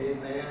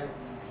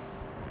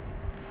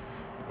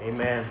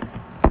Amen.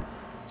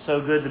 So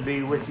good to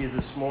be with you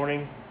this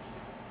morning.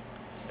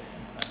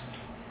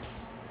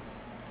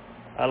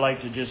 I'd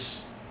like to just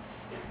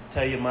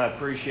tell you my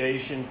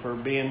appreciation for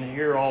being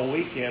here all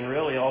weekend,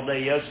 really, all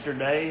day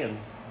yesterday and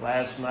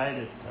last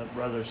night at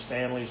Brother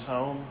Stanley's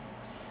home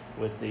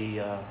with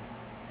the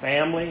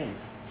family and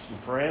some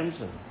friends,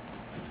 and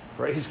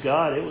praise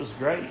God, it was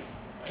great.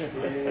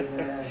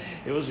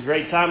 It was a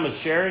great time of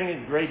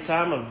sharing, a great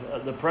time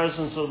of the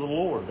presence of the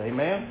Lord.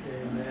 Amen?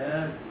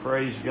 Amen.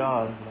 Praise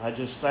God. I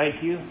just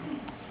thank you.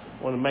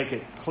 I want to make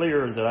it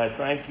clear that I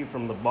thank you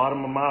from the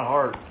bottom of my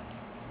heart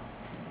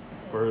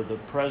for the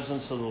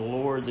presence of the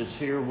Lord that's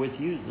here with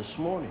you this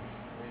morning.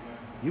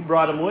 You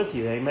brought him with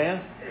you.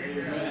 Amen?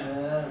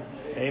 Amen.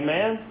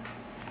 Amen?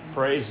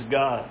 Praise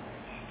God.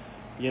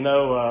 You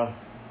know,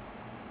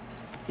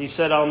 he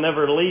said, I'll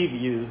never leave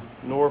you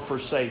nor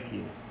forsake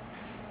you.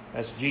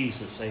 That's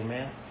Jesus,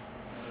 amen?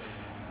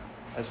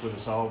 That's what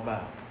it's all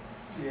about.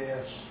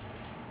 Yes.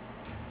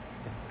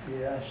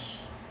 Yes.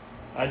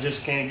 I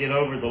just can't get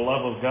over the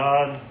love of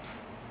God.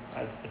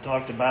 I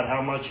talked about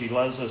how much he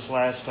loves us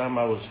last time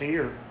I was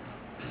here.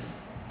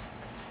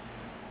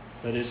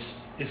 But it's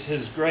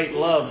his great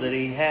love that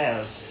he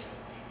has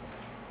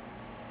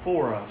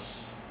for us.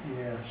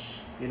 Yes.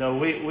 You know,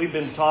 we've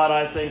been taught,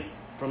 I think,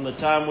 from the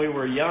time we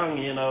were young,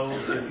 you know,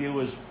 if you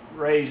was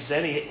raised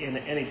in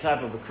any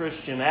type of a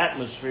Christian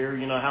atmosphere,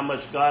 you know how much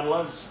God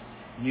loves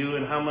you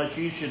and how much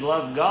you should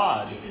love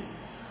God.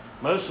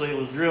 Mostly it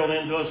was drilled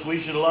into us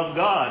we should love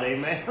God,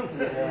 amen?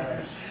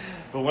 Yes.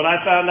 But when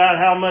I found out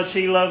how much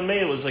he loved me,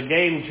 it was a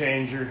game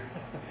changer.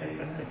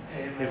 Amen.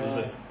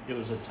 It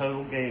was a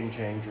total game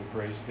changer,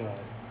 praise God.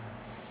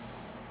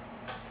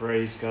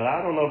 Praise God.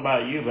 I don't know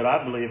about you, but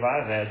I believe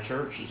I've had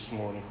church this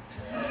morning.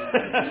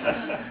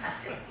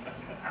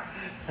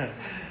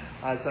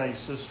 I thank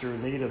Sister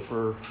Anita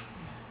for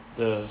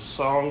the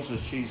songs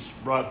that she's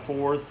brought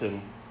forth. And,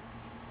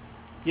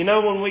 you know,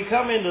 when we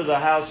come into the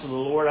house of the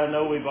Lord, I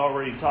know we've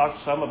already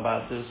talked some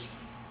about this,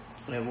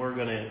 and we're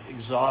going to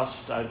exhaust,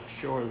 I'm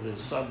sure, the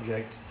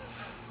subject.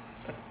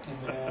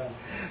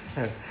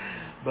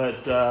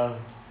 But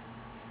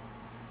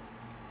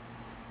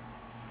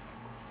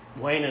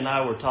Wayne and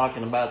I were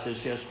talking about this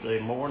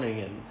yesterday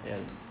morning, and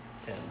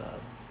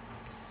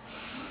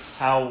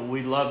how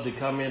we love to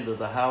come into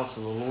the house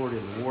of the Lord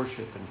and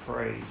worship and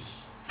praise.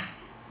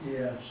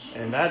 Yes.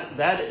 And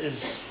that is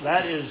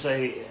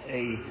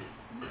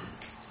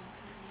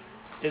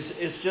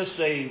it's just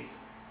a,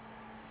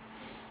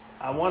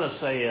 I want to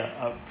say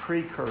a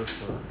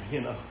precursor,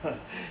 you know,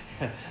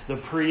 the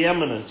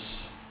preeminence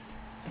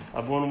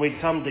of when we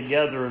come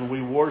together and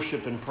we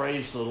worship and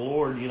praise the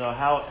Lord, you know,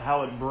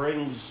 how it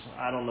brings,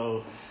 I don't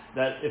know,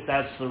 that if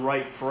that's the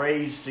right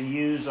phrase to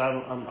use,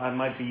 I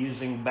might be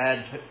using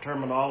bad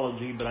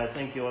terminology, but I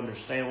think you'll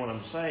understand what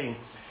I'm saying.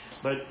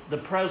 But the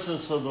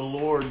presence of the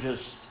Lord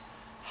just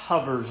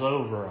hovers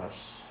over us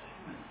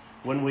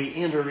when we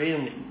enter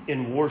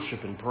in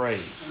worship and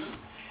praise.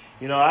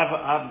 You know,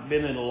 I've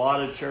been in a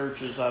lot of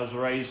churches. I was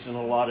raised in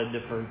a lot of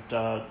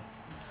different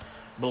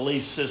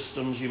belief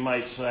systems, you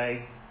might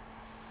say.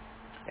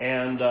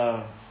 And,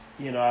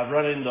 you know, I've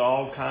run into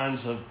all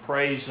kinds of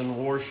praise and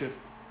worship,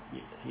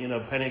 you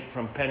know,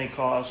 from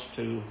Pentecost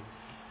to,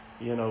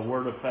 you know,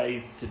 Word of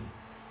Faith to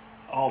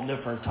all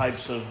different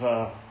types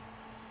of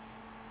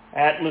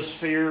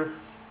atmosphere.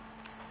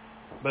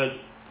 But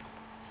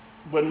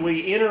when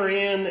we enter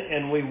in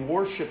and we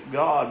worship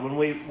God, when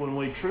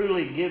we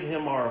truly give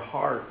him our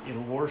heart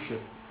in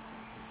worship,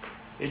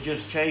 it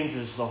just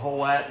changes the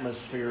whole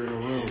atmosphere in the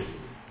room.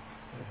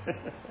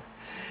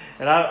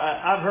 And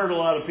I've heard a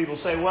lot of people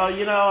say, well,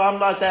 you know, I'm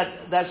not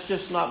that's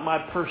just not my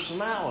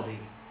personality.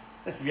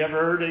 Have you ever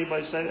heard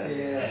anybody say that?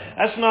 Yeah.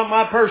 That's not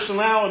my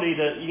personality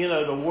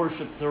to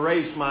worship, to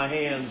raise my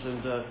hands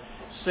and to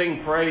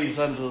sing praise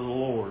unto the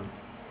Lord.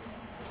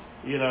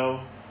 You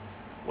know,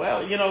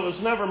 well, you know, it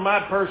was never my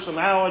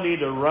personality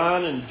to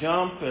run and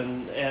jump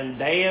and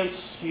dance,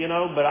 you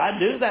know, but I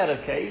do that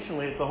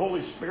occasionally. If the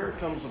Holy Spirit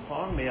comes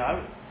upon me,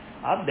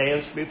 I've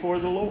danced before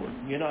the Lord.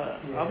 You know,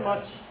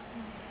 Yes.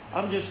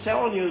 I'm just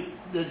telling you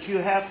that you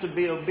have to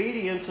be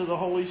obedient to the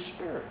Holy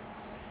Spirit.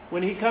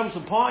 When he comes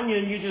upon you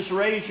and you just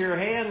raise your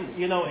hand,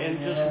 you know, and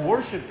just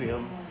worship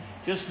him,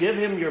 just give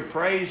him your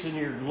praise and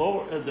your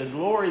glory, the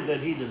glory that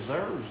he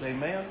deserves,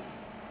 amen,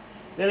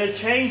 then it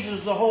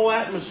changes the whole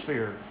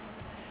atmosphere.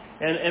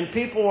 And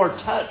people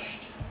are touched.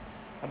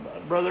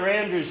 Brother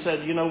Andrew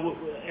said, you know,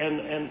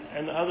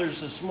 and others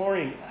this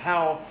morning,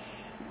 how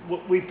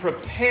we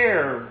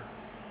prepare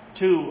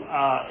to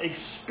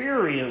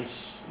experience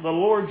the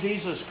Lord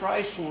Jesus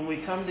Christ when we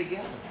come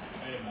together.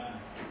 Amen.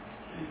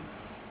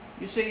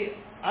 You see,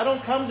 I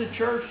don't come to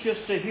church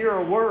just to hear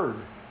a word.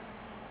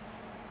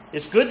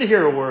 It's good to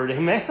hear a word,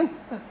 amen?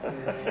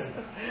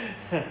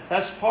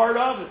 That's part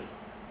of it.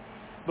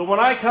 But when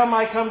I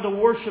come to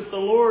worship the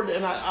Lord,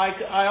 and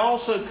I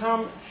also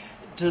come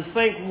to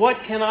think, what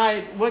can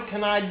I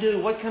do?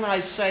 What can I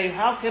say?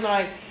 How can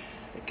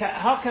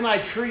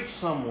I treat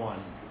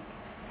someone?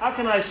 How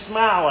can I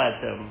smile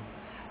at them?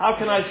 How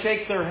can I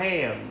shake their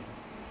hand?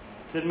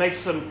 that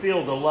makes them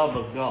feel the love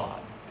of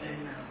God.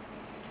 Amen.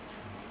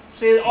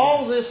 See,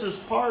 all this is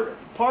part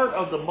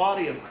of the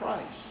body of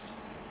Christ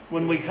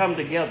when we come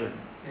together.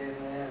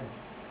 Amen.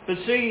 But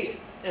see,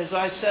 as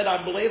I said,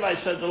 I believe I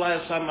said the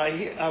last time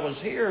I was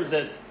here,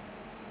 that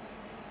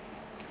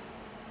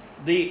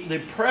the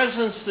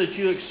presence that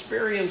you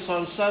experience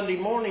on Sunday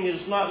morning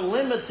is not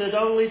limited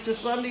only to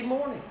Sunday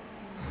morning.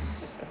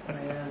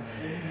 Amen.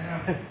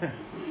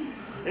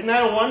 Isn't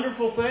that a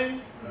wonderful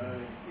thing?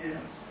 Yes.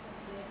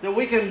 That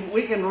we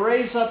can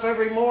raise up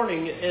every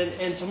morning,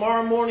 and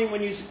tomorrow morning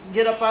when you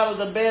get up out of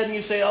the bed and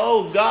you say,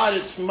 "Oh God,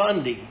 it's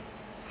Monday."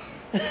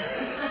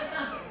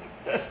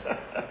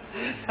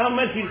 How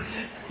many?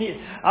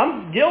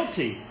 I'm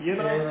guilty, you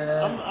know.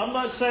 I'm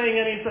not saying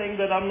anything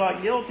that I'm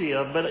not guilty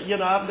of, but you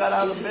know, I've got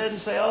out of bed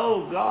and say,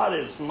 "Oh God,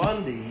 it's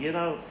Monday." You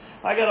know,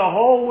 I got a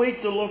whole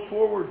week to look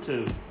forward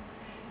to,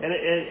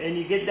 and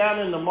you get down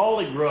in the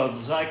molly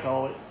grubs, as I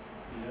call it,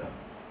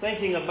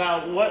 thinking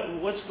about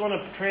what's going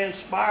to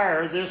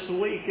transpire this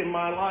week in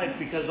my life,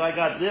 because I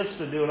got this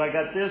to do and I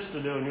got this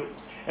to do,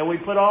 and we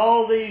put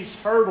all these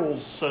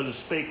hurdles, so to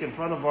speak, in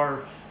front of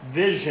our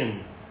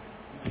vision.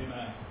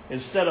 Amen.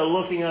 Instead of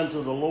looking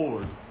unto the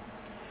Lord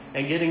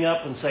and getting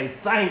up and say,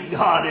 "Thank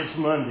God it's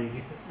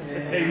Monday."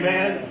 Amen.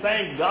 Amen.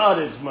 Thank God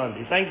it's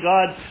Monday. Thank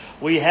God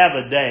we have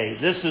a day.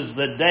 This is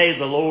the day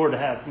the Lord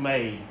hath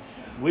made.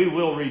 We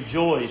will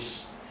rejoice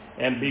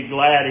and be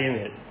glad in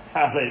it.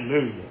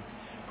 Hallelujah.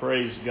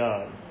 Praise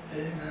God.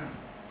 Amen.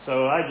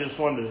 So I just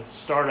wanted to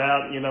start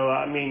out, you know,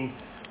 I mean,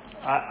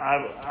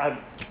 I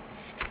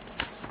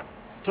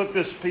took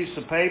this piece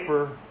of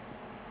paper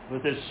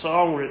with this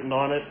song written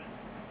on it.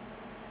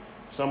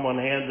 Someone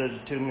handed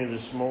it to me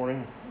this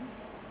morning.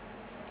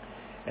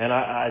 And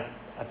I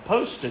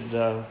posted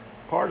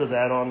part of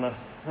that on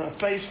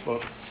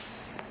Facebook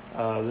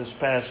this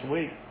past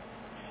week.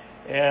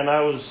 And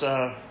I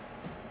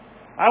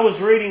was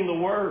reading the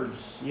words.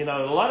 You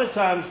know, a lot of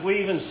times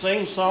we even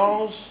sing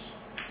songs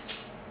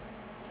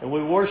and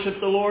we worship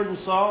the Lord in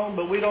song,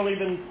 but we don't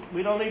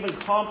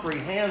even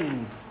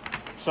comprehend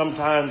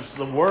sometimes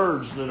the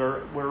words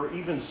that we're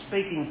even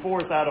speaking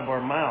forth out of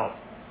our mouth.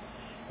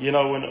 You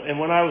know,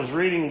 when I was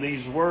reading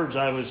these words,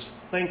 I was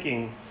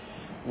thinking,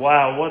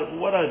 wow,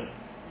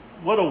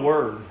 what a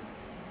word.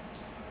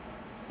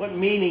 What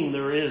meaning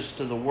there is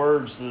to the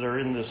words that are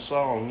in this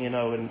song, you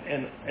know,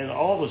 and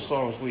all the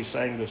songs we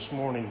sang this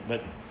morning.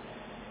 But,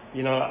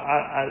 you know,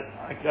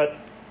 I got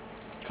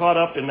caught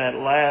up in that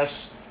last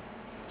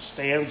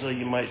stanza,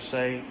 you might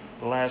say,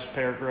 the last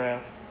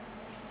paragraph.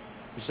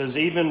 It says,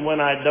 "Even when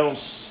I don't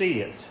see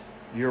it,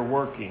 you're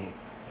working.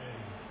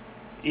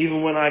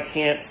 Even when I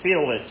can't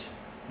feel it,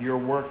 you're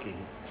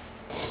working.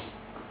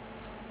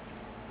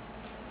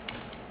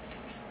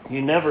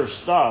 You never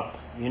stop.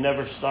 You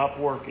never stop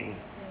working.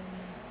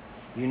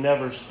 You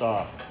never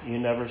stop. You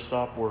never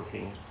stop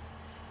working.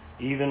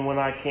 Even when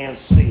I can't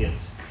see it,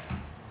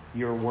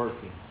 you're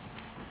working."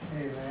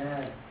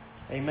 Amen.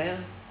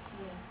 Amen?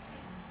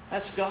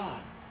 That's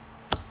God.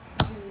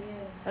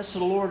 That's the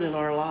Lord in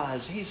our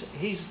lives.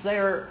 He's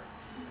there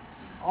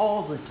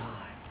all the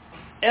time,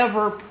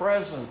 ever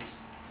present,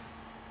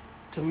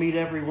 to meet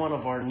every one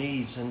of our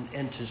needs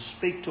and to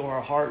speak to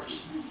our hearts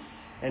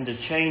and to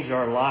change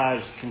our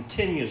lives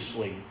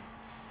continuously,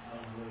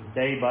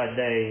 day by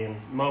day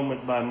and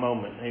moment by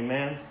moment.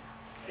 Amen?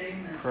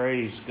 Amen.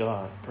 Praise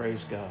God.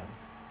 Praise God.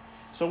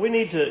 So we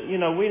need to, you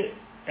know,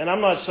 and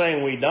I'm not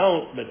saying we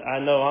don't, but I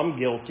know I'm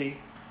guilty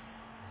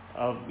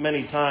of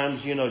many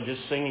times, you know,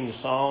 just singing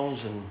songs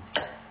and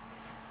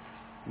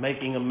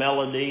making a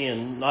melody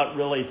and not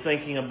really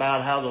thinking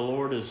about how the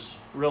Lord is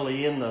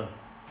really in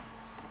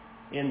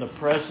the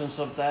presence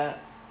of that,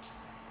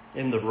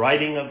 in the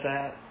writing of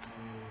that.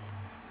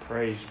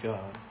 Praise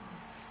God.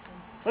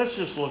 Let's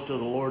just look to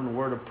the Lord in a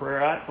word of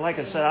prayer. Like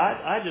I said,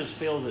 I just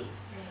feel that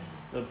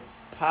the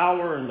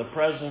power and the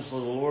presence of the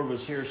Lord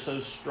was here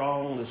so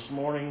strong this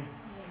morning.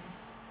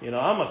 You know,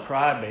 I'm a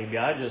crybaby.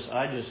 I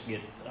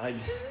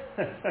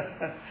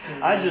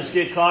just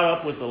get caught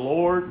up with the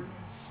Lord,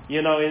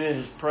 you know, in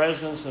His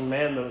presence, and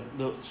man,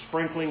 the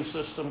sprinkling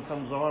system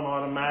comes on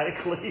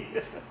automatically,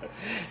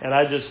 and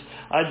I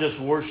just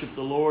worship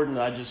the Lord, and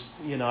I just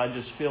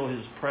feel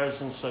His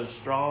presence so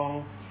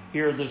strong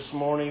here this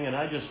morning, and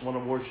I just want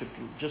to worship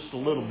Him just a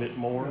little bit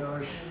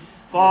more.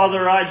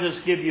 Father, I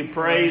just give you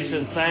praise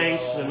and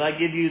thanks, and I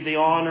give you the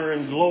honor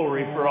and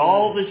glory for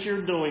all that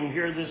you're doing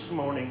here this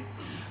morning.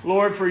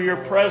 Lord, for your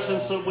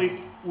presence that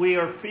we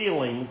are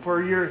feeling,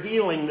 for your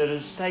healing that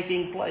is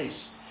taking place,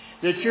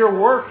 that you're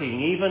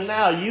working even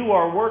now. You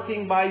are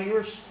working by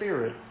your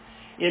Spirit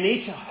in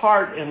each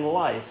heart and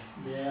life.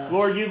 Yeah.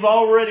 Lord, you've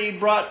already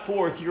brought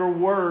forth your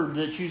word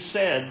that you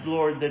said,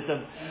 Lord, that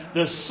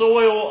the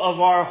soil of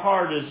our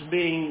heart is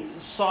being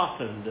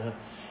softened.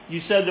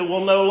 You said that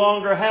we'll no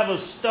longer have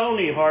a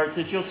stony heart,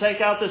 that you'll take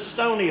out the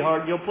stony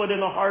heart, you'll put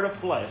in a heart of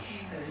flesh.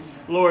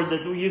 Lord,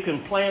 that you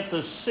can plant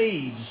the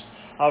seeds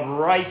of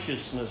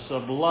righteousness,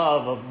 of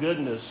love, of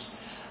goodness,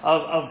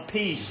 of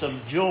peace, of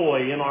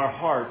joy in our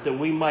heart, that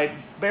we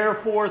might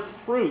bear forth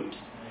fruit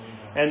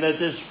And that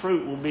this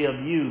fruit will be of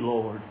you,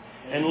 Lord.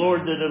 And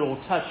Lord, that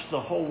it'll touch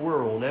the whole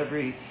world,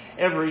 every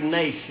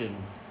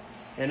nation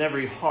and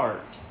every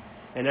heart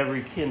and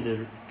every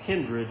kindred.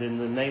 In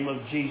the name of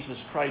Jesus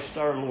Christ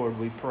our Lord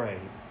we pray.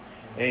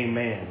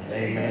 Amen.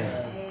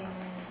 Amen.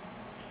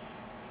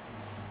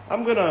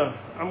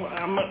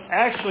 I'm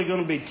actually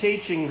going to be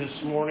teaching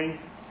this morning.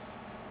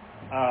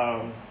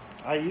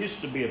 I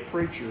used to be a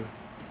preacher.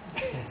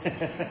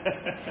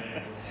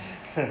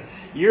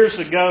 Years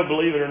ago,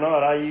 believe it or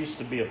not, I used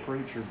to be a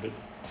preacher, but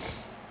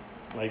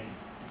like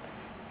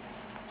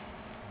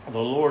the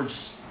Lord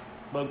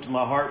spoke to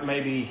my heart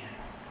maybe,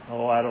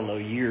 I don't know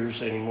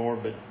years anymore,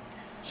 but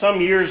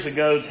some years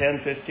ago, 10,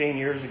 15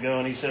 years ago,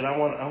 and He said, I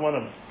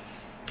want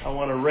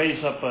to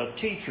raise up a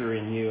teacher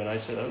in you. And I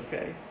said,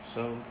 okay.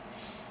 So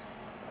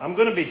I'm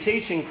going to be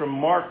teaching from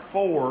Mark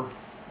 4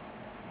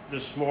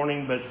 this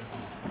morning, but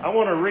I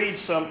want to read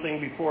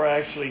something before I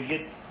actually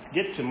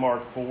get to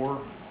Mark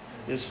 4.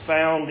 It's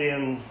found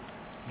in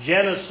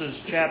Genesis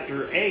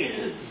chapter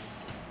 8,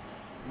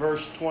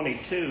 verse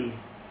 22.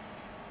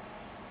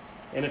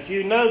 And if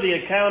you know the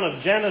account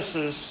of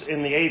Genesis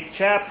in the 8th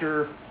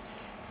chapter,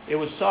 it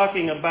was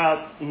talking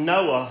about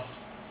Noah.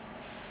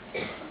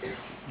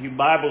 You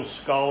Bible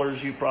scholars,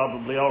 you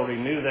probably already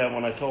knew that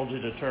when I told you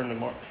to turn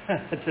to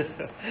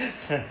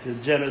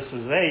Genesis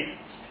 8.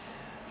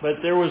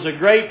 But there was a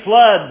great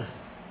flood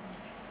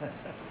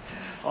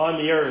on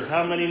the earth.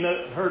 How many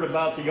heard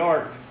about the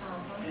ark?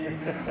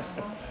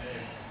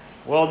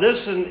 Well, this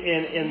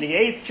in the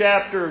 8th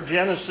chapter of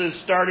Genesis,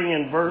 starting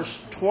in verse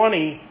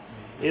 20,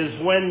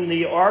 is when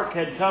the ark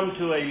had come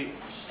to a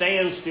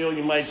standstill.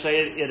 You might say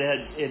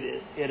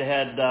it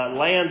had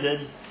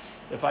landed,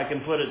 if I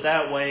can put it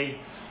that way,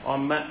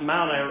 on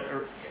Mount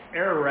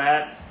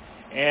Ararat,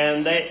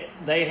 and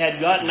they had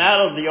gotten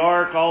out of the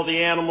ark. All the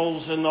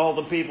animals and all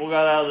the people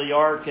got out of the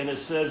ark, and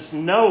it says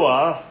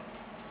Noah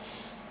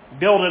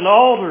built an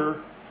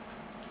altar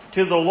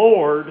to the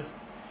Lord,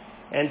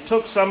 and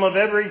took some of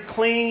every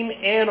clean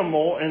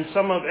animal and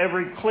some of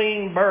every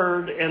clean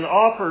bird, and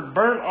offered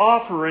burnt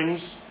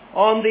offerings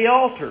on the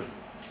altar.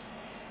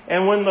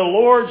 And when the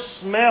Lord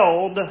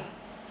smelled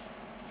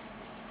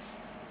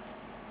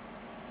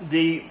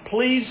the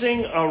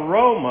pleasing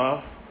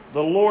aroma, the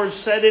Lord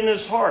said in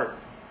His heart.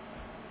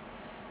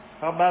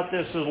 How about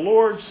this? The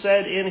Lord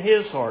said in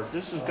His heart.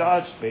 This is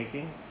God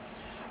speaking.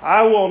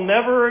 I will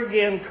never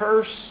again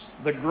curse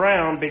the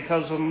ground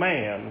because of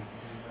man.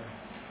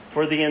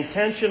 For the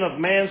intention of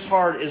man's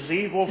heart is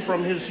evil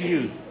from his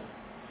youth.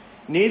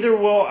 Neither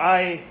will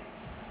I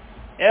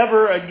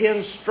ever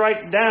again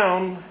strike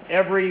down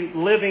every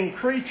living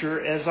creature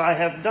as I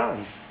have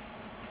done.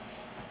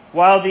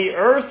 While the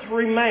earth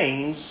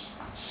remains,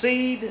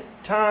 seed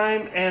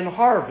time and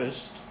harvest,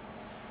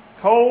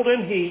 cold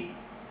and heat,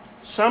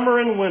 summer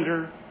and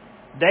winter,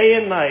 day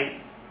and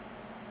night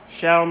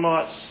shall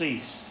not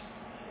cease.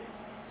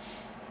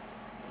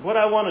 What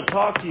I want to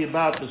talk to you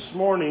about this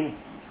morning,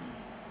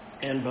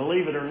 and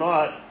believe it or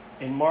not,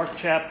 in Mark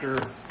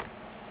chapter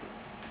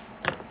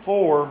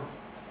 4,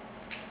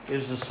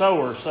 is the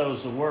sower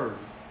sows the word.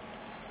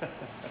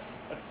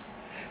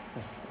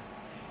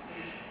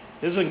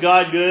 Isn't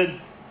God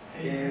good?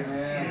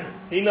 Amen.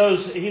 He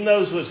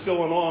knows what's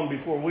going on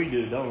before we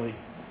do, don't He?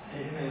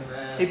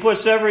 Amen. He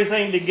puts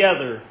everything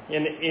together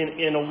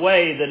in a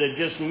way that it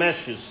just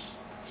meshes.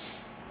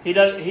 He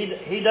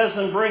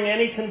doesn't bring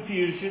any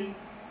confusion.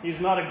 He's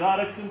not a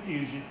God of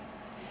confusion.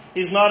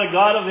 He's not a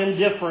God of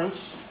indifference,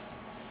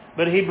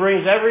 but He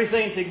brings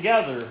everything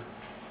together,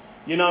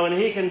 and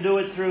He can do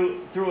it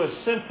through a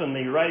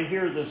symphony right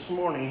here this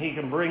morning. He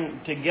can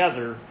bring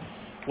together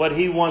what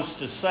He wants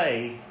to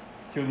say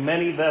through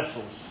many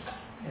vessels,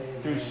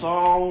 Amen. through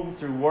song,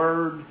 through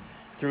word,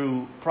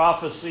 through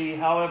prophecy,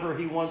 however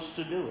He wants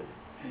to do it.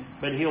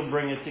 But He'll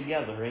bring it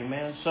together,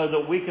 amen, so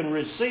that we can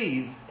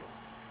receive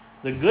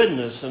the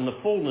goodness and the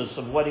fullness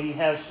of what He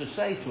has to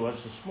say to us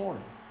this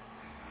morning.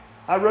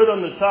 I wrote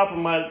on the top of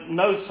my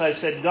notes, I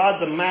said, God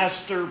the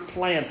master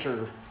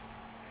planter.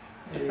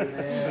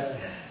 Amen.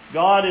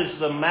 God is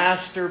the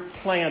master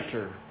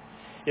planter.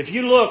 If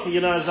you look,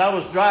 as I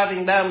was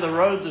driving down the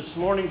road this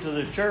morning to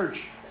the church,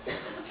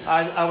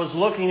 I was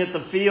looking at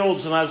the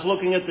fields and I was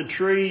looking at the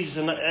trees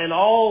and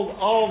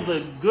all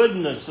the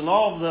goodness and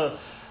all the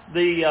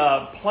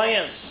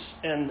plants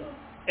and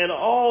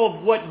all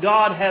of what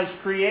God has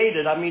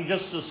created. I mean,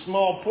 just a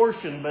small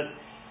portion, but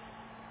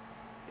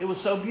it was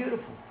so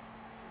beautiful.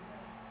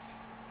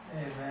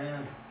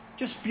 Amen.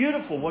 Just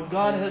beautiful what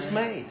God has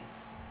made.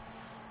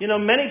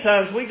 Many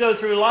times we go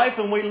through life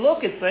and we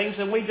look at things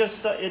and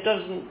it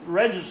doesn't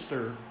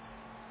register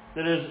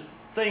that it is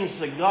things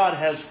that God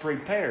has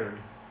prepared.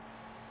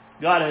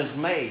 God has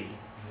made.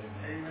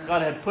 Amen.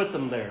 God had put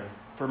them there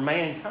for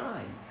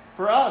mankind,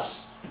 for us.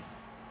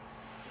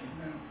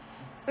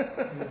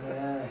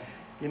 Amen.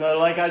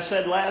 Like I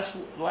said last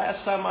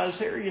time I was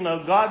here,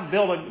 God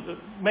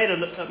made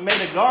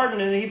a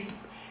garden, and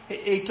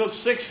He took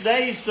 6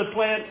 days to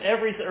plant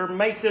everything, or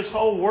make this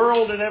whole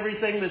world and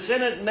everything that's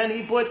in it, and then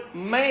He put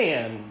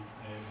man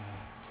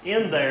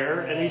in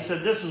there, and He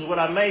said, this is what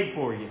I made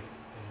for you.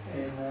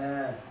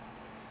 Amen.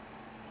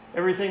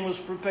 Everything was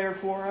prepared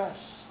for us.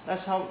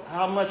 That's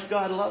how much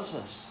God loves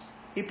us.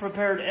 He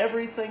prepared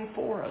everything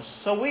for us.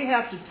 So we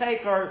have to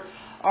take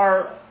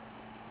our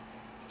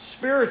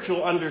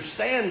spiritual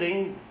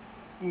understanding,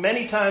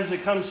 many times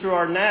it comes through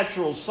our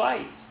natural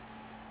sight,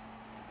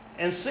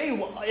 and see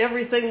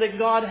everything that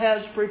God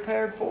has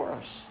prepared for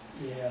us.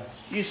 Yes.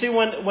 You see,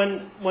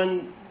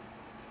 when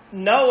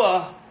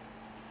Noah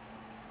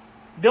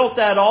built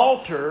that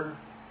altar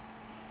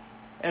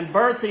and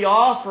burnt the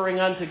offering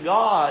unto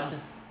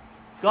God,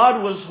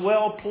 God was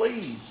well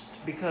pleased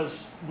because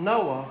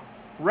Noah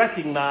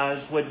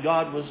recognized what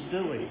God was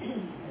doing.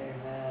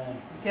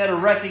 Amen. He had a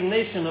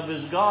recognition of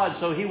his God,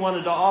 so he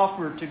wanted to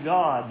offer to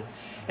God.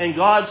 And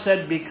God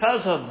said,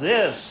 because of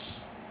this,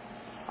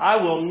 I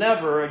will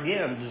never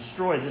again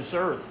destroy this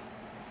earth.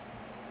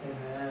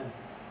 Amen.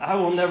 I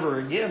will never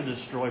again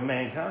destroy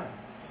mankind.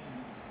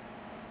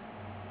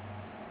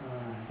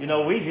 You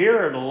know, we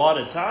hear it a lot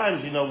of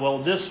times,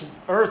 well, this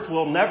earth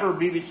will never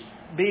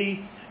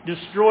be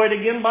destroyed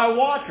again by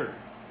water.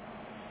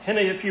 And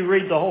if you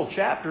read the whole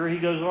chapter, he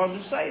goes on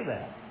to say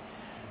that.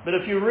 But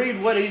if you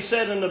read what he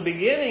said in the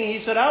beginning,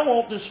 he said, I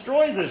won't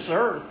destroy this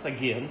earth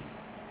again.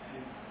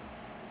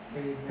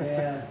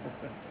 Amen.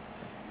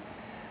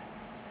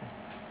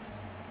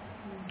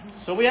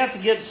 So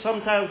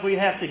sometimes we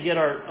have to get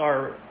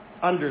our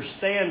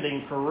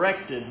understanding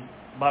corrected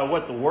by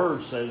what the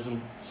Word says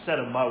instead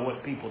of by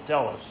what people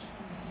tell us.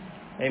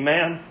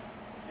 Amen?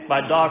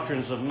 By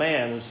doctrines of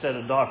man instead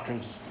of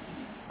doctrines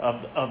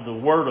of the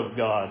Word of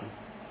God.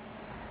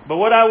 But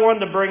what I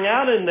wanted to bring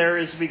out in there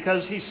is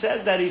because he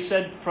said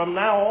from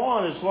now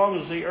on, as long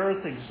as the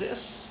earth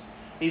exists,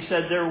 he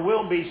said there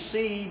will be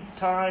seed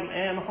time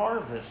and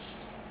harvest.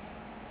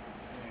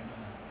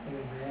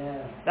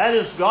 Amen. That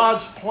is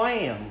God's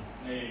plan.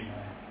 Amen.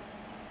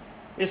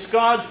 It's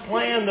God's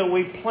plan that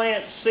we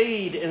plant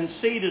seed, and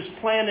seed is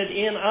planted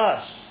in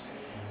us.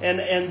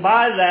 And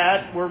by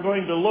that, we're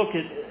going to look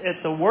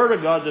at the Word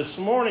of God this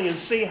morning and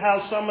see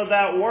how some of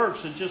that works.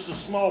 It's just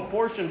a small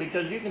portion,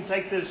 because you can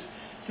take this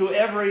to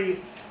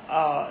every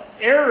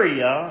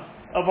area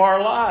of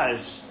our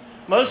lives.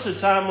 Most of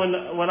the time,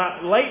 when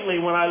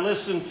I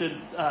listen to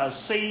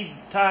seed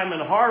time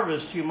and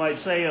harvest, you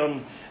might say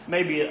on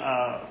maybe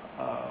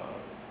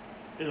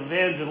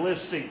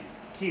evangelistic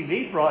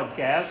TV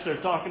broadcast,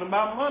 they're talking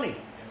about money.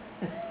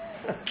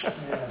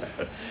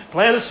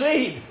 Plant a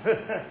seed.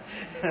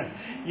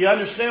 You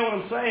understand what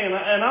I'm saying?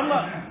 And I'm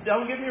not,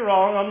 don't get me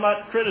wrong, I'm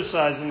not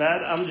criticizing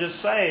that. I'm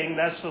just saying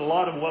that's a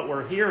lot of what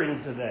we're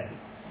hearing today.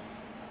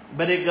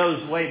 But it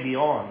goes way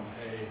beyond.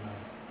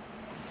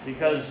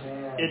 Because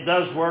it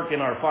does work in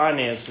our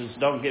finances,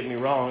 don't get me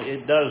wrong.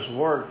 It does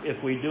work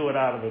if we do it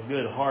out of a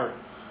good heart.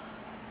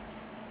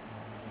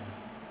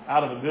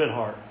 Out of a good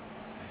heart.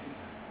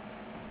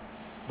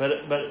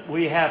 But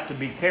we have to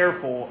be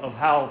careful of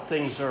how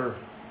things are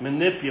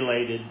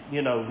manipulated,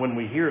 when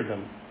we hear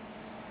them.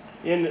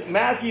 In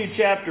Matthew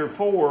chapter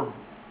 4,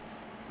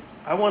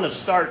 I want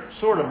to start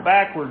sort of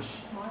backwards.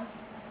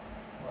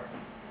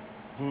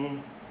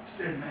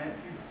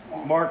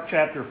 Mark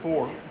chapter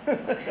 4.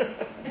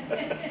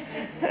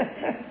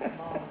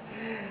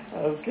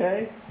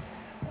 Okay.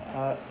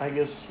 I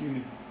guess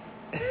you...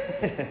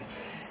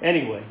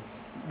 Anyway,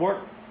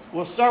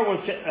 we'll start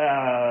with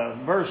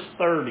verse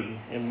 30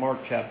 in Mark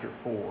chapter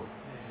 4.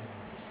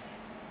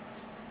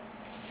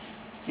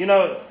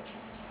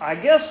 I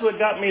guess what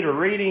got me to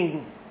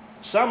reading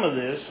some of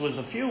this was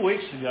a few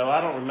weeks ago.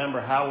 I don't remember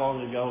how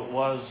long ago it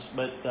was,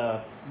 but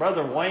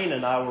Brother Wayne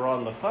and I were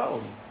on the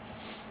phone.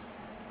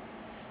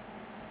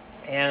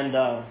 And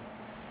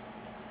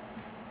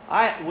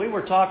we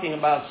were talking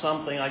about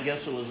something, I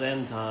guess it was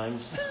end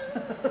times.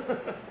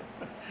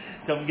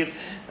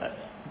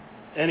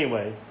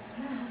 Anyway.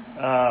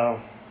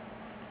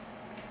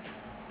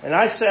 And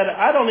I said,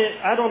 I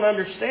don't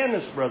understand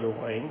this, Brother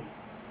Wayne.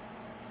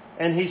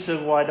 And he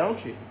said, why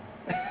don't you?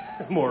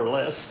 More or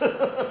less.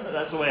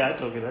 That's the way I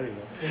took it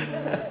anyway.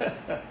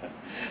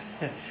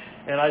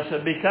 And I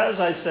said, because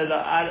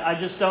I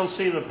just don't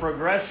see the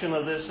progression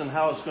of this and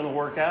how it's going to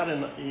work out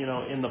in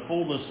the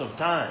fullness of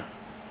time.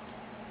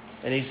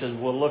 And he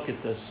said, well, look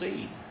at the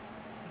seed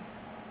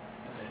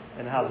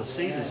and how the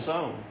seed is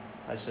sown.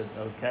 I said,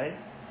 okay.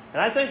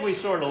 And I think we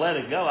sort of let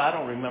it go. I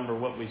don't remember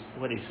what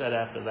he said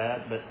after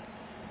that, but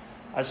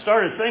I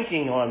started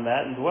thinking on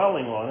that and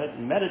dwelling on it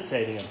and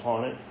meditating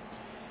upon it.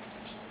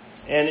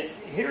 And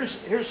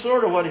here's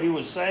sort of what he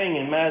was saying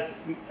in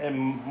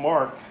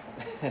Mark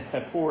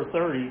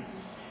 4:30.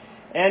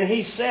 And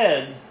he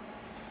said,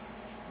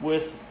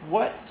 with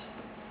what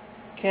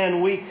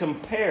can we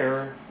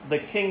compare the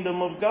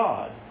kingdom of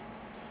God?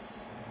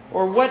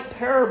 Or what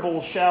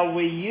parable shall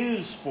we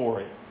use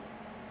for it?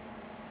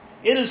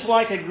 It is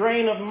like a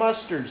grain of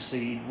mustard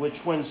seed, which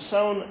when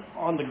sown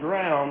on the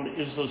ground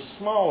is the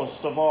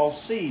smallest of all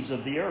seeds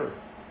of the earth.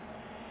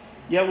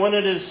 Yet when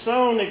it is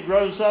sown, it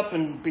grows up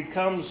and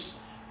becomes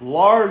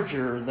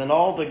larger than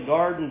all the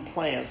garden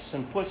plants,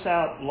 and puts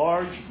out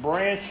large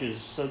branches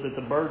so that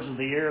the birds of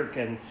the air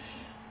can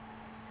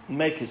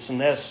make its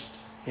nest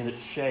in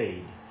its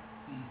shade.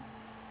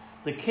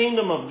 The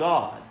kingdom of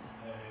God.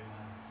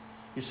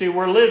 You see,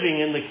 we're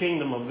living in the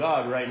kingdom of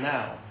God right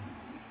now.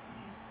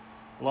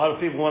 A lot of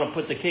people want to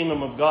put the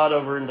kingdom of God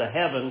over into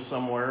heaven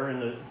somewhere,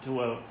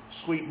 to a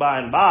sweet by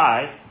and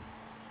by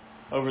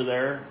over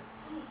there.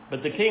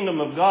 But the kingdom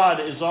of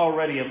God is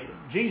already,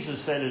 Jesus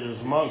said it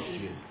is amongst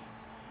you.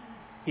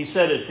 He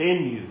said it's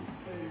in you.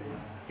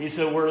 He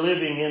said we're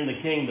living in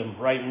the kingdom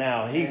right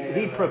now.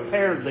 He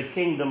prepared the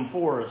kingdom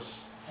for us.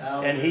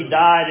 And He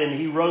died and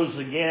He rose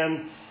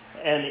again.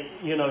 And,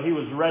 He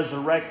was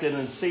resurrected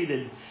and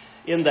seated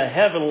in the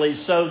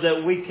heavenly so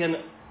that we can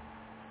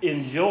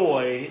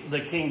enjoy the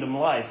kingdom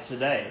life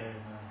today.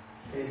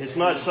 It's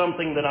not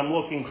something that I'm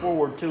looking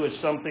forward to.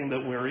 It's something that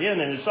we're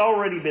in. And it's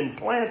already been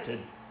planted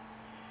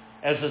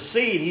as a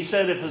seed. He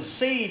said if a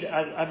seed,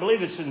 I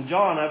believe it's in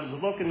John. I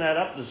was looking that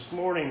up this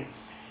morning.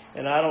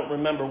 And I don't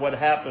remember what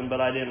happened,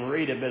 but I didn't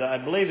read it. But I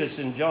believe it's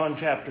in John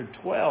chapter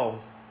 12,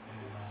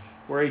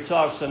 where He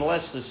talks,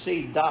 unless the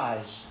seed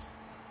dies.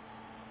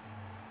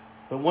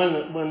 But when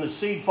the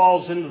seed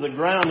falls into the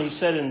ground, He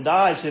said, and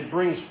dies, it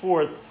brings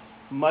forth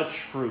much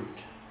fruit.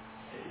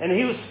 And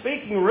He was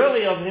speaking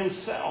really of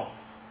Himself.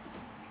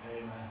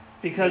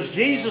 Because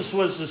Jesus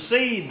was the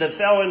seed that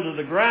fell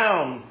into the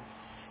ground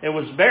and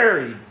was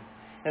buried.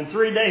 And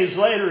 3 days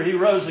later, He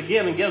rose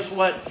again. And guess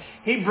what?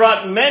 He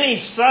brought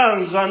many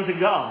sons unto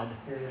God.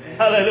 Amen.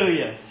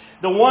 Hallelujah.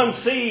 The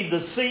one seed,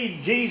 the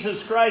seed Jesus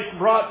Christ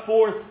brought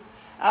forth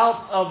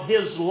out of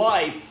His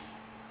life.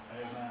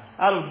 Amen.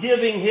 Out of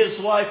giving His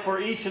life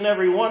for each and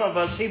every one of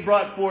us, He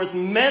brought forth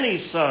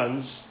many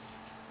sons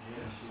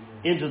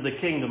into the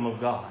kingdom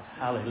of God.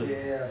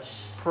 Hallelujah. Yes.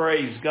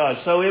 Praise God.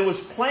 So it was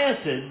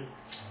planted.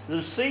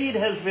 The seed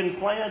has been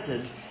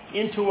planted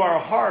into our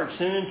hearts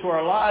and into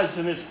our lives,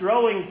 and it's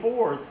growing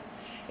forth,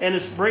 and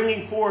it's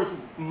bringing forth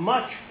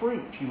much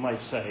fruit, you might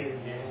say.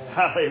 Amen.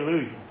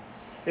 Hallelujah.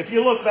 If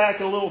you look back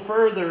a little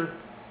further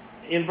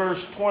in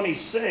verse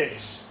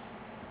 26,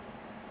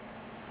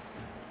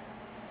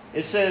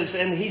 it says,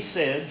 and He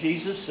said,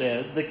 Jesus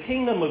said, the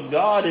kingdom of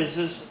God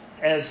is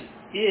as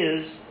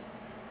is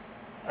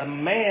a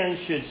man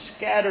should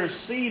scatter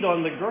seed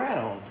on the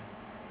ground,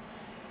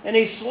 and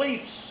he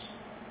sleeps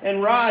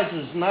and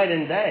rises night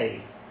and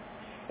day.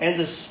 And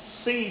the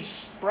seed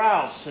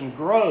sprouts and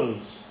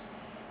grows,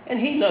 and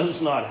he knows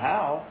not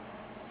how.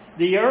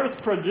 The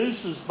earth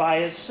produces by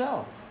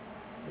itself.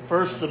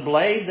 First the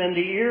blade, then the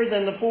ear,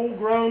 then the full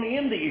grown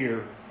in the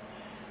ear.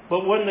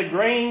 But when the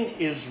grain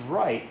is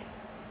ripe,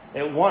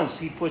 at once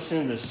he puts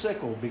in the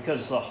sickle, because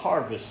the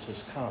harvest has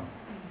come.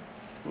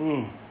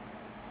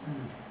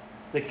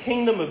 The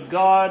kingdom of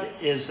God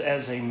is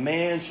as a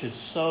man should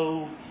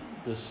sow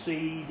the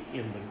seed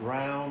in the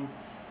ground.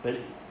 But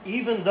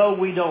even though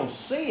we don't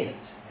see it,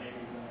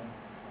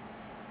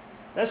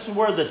 that's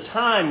where the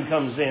time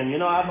comes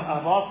in.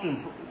 I've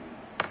often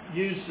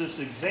used this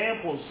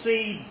example,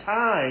 seed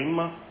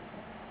time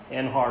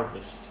and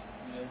harvest.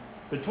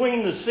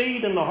 Between the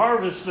seed and the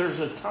harvest, there's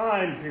a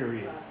time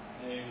period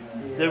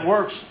that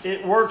works.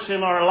 It works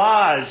in our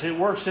lives. It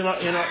works in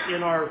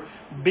our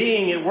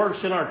being. It works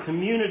in our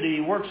community.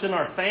 It works in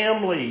our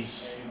families.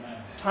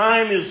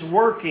 Time is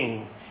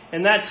working,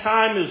 and that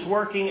time is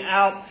working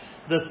out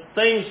the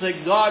things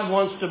that God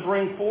wants to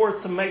bring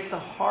forth to make the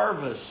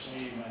harvest.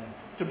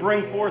 To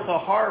bring forth a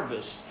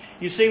harvest.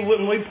 You see,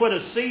 when we put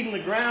a seed in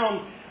the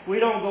ground, we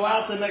don't go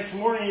out the next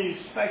morning and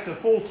expect a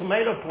full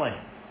tomato plant.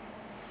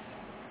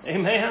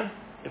 Amen?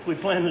 If we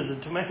planted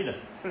a tomato.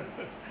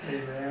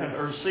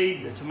 Or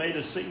seed, a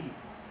tomato seed.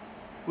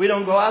 We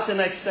don't go out the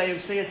next day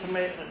and see a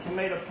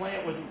tomato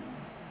plant with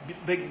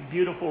big,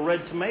 beautiful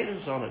red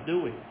tomatoes on it,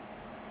 do we?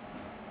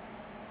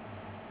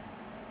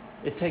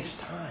 It takes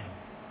time.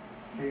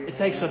 It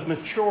takes a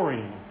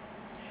maturing.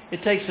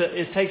 It takes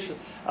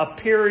a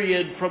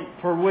period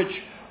for which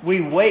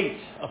we wait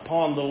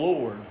upon the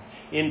Lord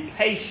in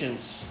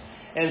patience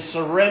and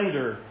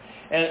surrender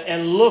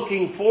and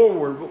looking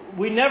forward.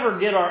 We never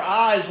get our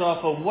eyes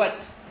off of what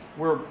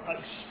we're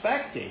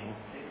expecting.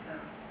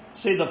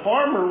 See, the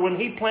farmer, when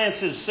he plants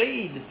his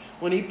seed,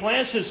 when he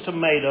plants his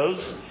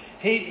tomatoes,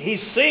 he's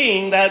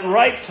seeing that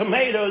ripe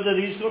tomato that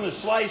he's going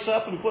to slice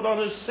up and put on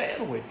his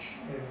sandwich.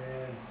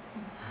 Amen.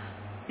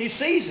 He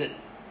sees it.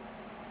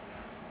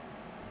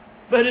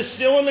 But it's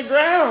still in the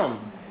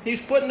ground. He's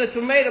putting the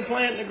tomato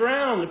plant in the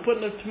ground and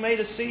putting the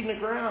tomato seed in the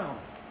ground.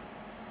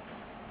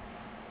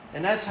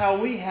 And that's how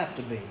we have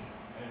to be.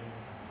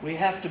 We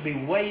have to be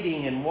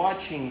waiting and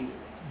watching,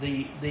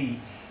 the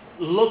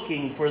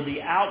looking for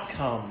the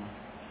outcome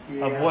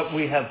of what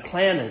we have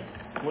planted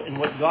and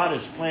what God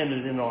has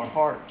planted in our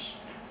hearts.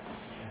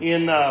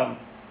 In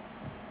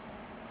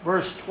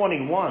verse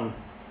 21,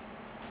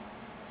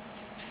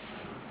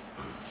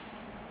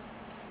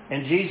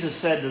 and Jesus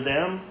said to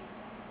them,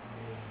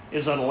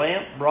 is a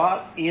lamp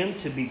brought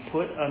in to be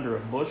put under a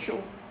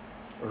bushel,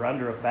 or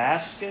under a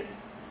basket,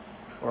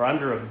 or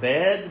under a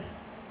bed?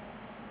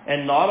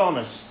 and not on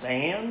a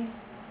stand?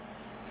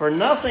 For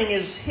nothing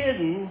is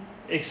hidden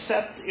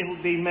except it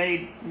will be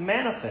made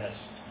manifest,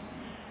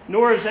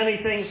 nor is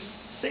anything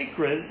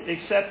secret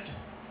except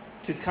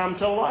to come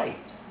to light.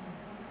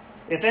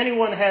 If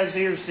anyone has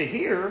ears to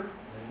hear,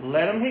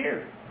 let him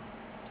hear.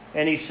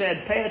 And he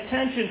said, pay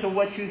attention to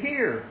what you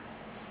hear.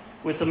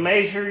 With the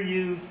measure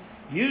you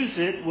use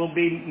it will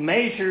be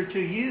measured to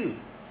you,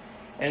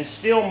 and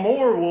still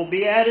more will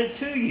be added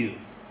to you.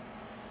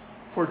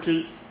 For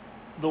to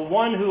the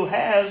one who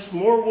has,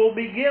 more will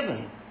be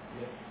given.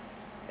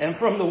 And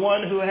from the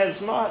one who has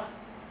not,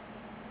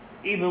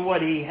 even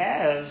what he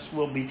has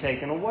will be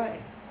taken away.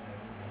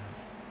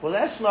 Well,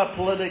 that's not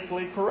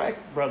politically correct,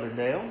 Brother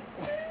Dale.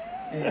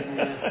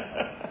 Amen.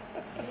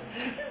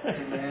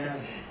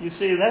 Amen. You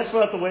see, that's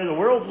not the way the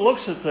world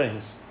looks at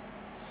things.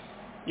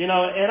 You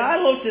know, and I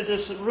looked at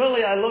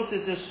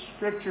this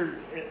scripture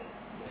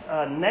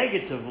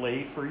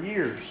negatively for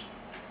years,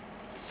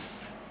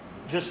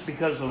 just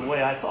because of the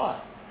way I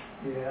thought.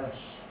 Yes.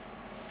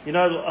 You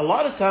know, a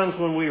lot of times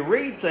when we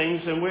read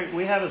things and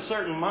we have a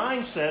certain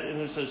mindset,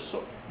 and it's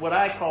what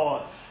I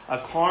call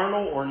a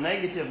carnal or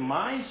negative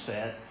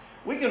mindset,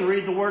 we can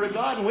read the Word of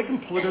God and we can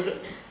put it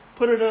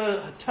in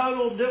a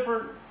total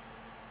different,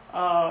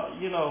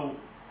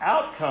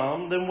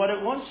 outcome than what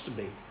it wants to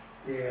be.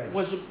 Yes.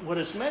 What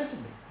it's meant to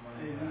be.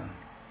 Amen.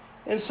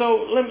 And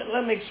so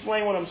let me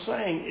explain what I'm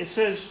saying. It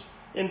says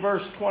in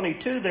verse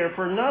 22 there,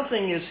 for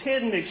nothing is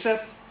hidden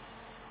except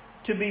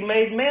to be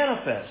made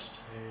manifest.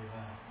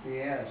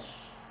 Yes.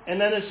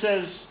 And then it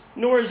says,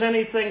 nor is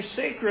anything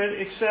secret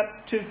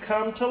except to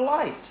come to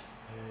light.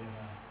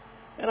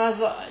 And I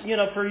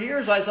thought, for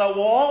years I thought,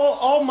 well,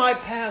 all my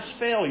past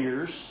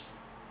failures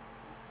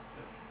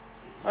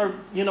are,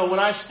 when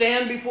I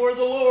stand before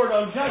the Lord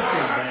on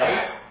Judgment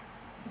Day.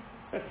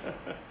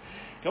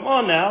 Come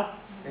on now.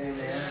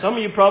 Amen. Some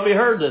of you probably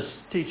heard this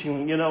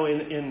teaching,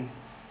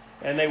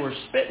 and they were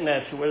spitting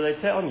at you. Were they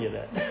telling you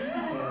that?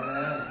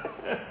 Amen.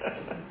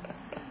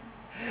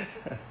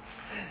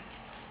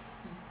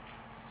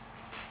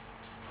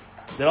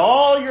 That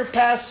all your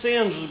past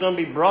sins is going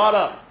to be brought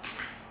up.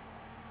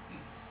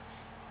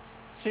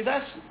 See,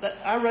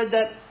 I read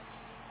that,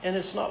 and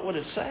it's not what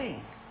it's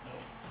saying.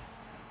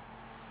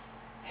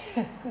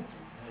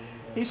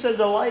 He said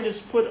the light is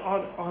put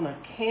on a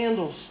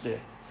candlestick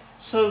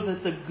so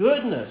that the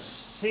goodness,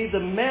 the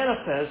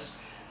manifest,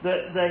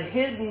 the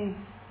hidden,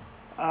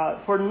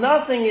 for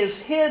nothing is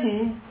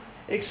hidden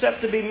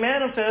except to be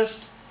manifest.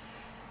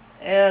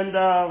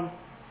 And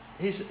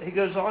he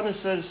goes on and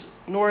says,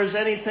 nor is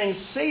anything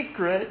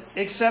secret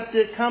except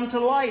it come to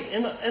light.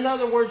 In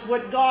other words,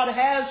 what God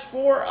has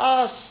for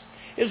us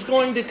is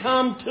going to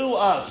come to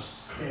us.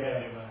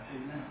 Yeah.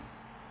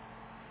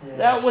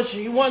 That which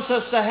He wants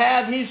us to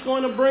have, He's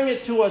going to bring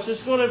it to us.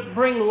 It's going to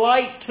bring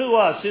light to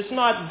us. It's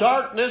not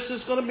darkness,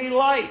 it's going to be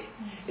light.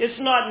 It's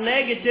not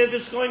negative,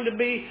 it's going to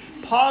be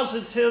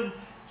positive,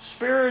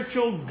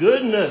 spiritual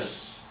goodness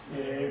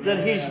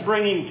that He's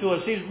bringing to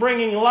us. He's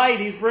bringing light.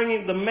 He's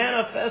bringing the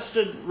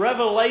manifested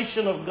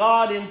revelation of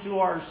God into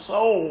our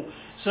soul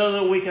so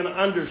that we can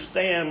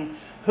understand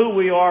who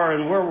we are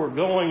and where we're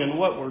going and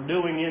what we're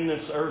doing in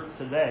this earth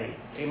today.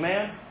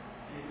 Amen?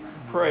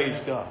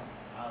 Praise God.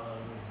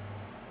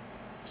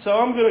 So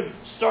I'm going to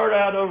start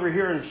out over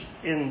here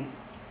in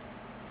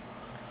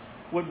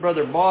what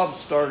Brother Bob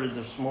started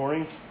this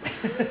morning.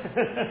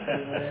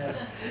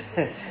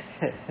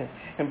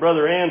 And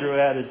Brother Andrew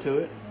added to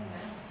it.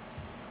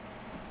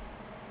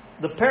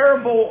 The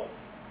parable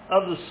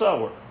of the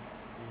sower.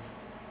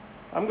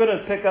 I'm going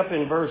to pick up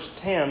in verse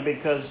 10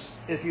 because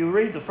if you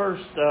read the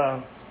first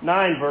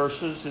 9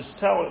 verses, it's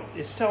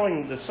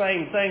telling the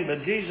same thing.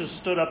 But Jesus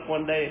stood up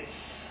one day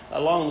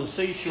along the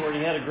seashore,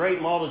 and He had a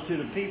great multitude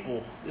of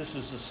people. This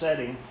is the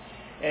setting.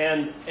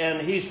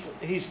 And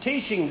he's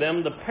teaching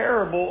them the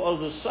parable of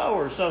the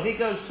sower. So He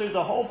goes through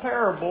the whole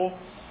parable,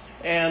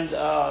 and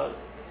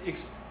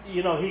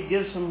He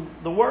gives them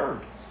the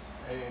word.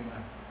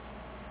 Amen.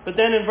 But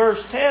then in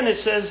verse 10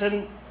 it says,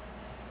 and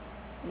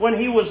when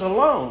He was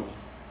alone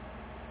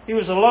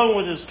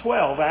with His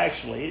 12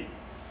 actually,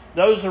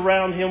 those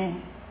around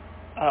Him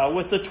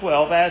with the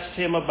 12 asked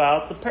Him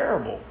about the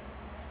parable.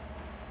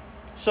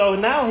 So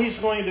now He's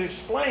going to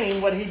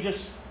explain what He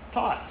just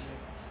taught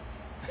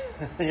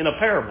in a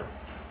parable.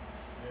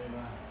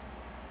 Amen.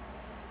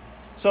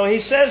 So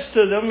He says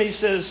to them, He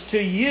says, to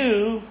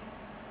you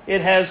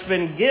it has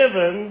been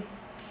given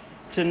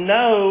to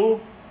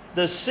know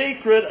the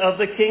secret of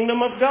the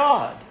kingdom of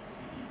God.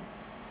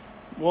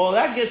 Well,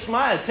 that gets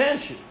my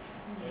attention.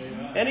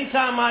 Amen.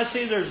 Anytime I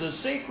see there's a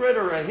secret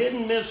or a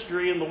hidden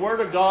mystery in the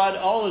Word of God,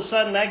 all of a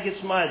sudden that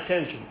gets my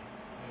attention.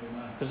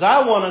 Because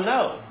I want to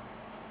know.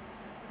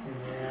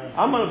 Amen.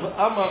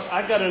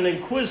 I got an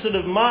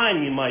inquisitive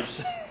mind, you might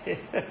say.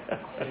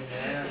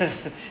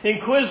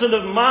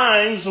 Inquisitive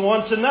minds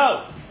want to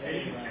know.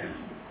 Amen.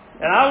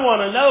 And I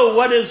want to know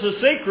what is the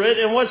secret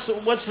and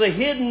what's the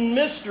hidden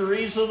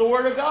mysteries of the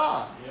Word of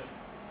God. Yep.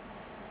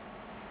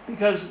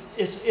 Because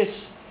it's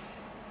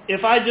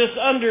if I just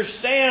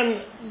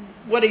understand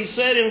what He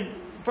said in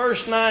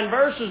first 9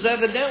 verses,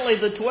 evidently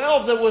the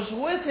 12 that was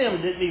with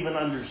him didn't even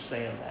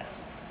understand that,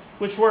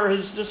 which were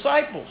his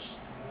disciples.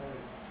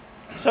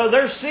 So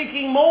they're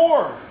seeking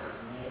more.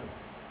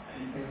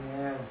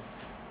 Amen.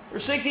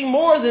 They're seeking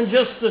more than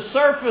just the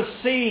surface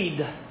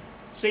seed.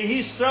 See,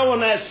 he's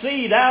throwing that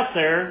seed out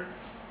there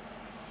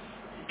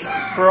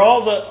for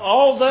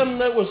all them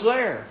that was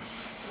there.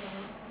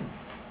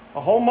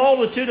 A whole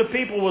multitude of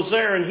people was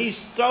there, and he's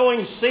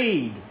throwing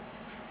seed.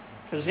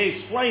 Because he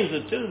explains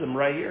it to them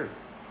right here.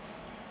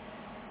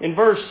 In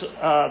verse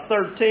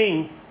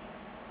 13,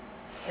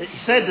 he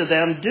said to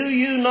them, "Do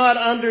you not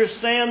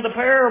understand the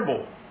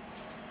parable?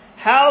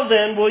 How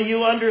then will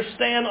you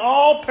understand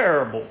all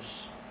parables?"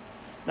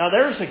 Now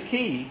there's a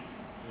key.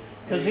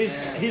 Because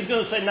he's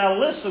going to say, now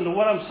listen to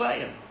what I'm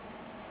saying.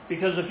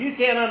 Because if you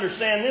can't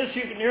understand this,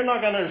 you're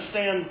not going to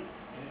understand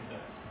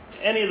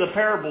any of the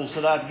parables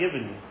that I've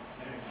given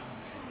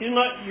you.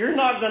 You're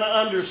not going to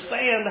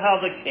understand how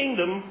the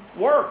kingdom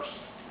works.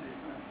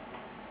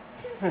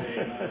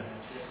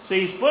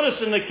 See, he's put us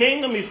in the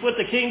kingdom. He's put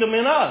the kingdom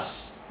in us.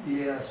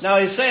 Yes. Now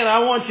he's saying, I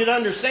want you to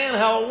understand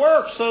how it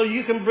works so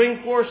you can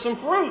bring forth some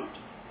fruit.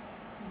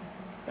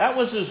 That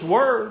was his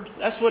word.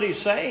 That's what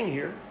he's saying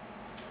here.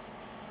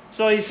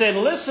 So he said,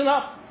 listen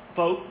up,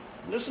 folks.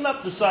 Listen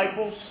up,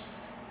 disciples.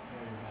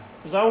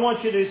 Because I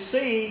want you to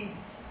see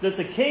that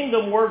the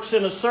kingdom works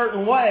in a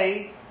certain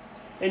way.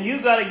 And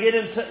you've got to get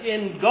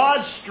in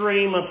God's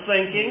stream of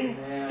thinking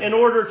in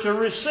order to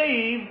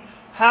receive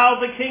how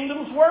the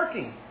kingdom's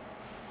working.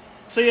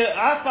 See,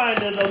 I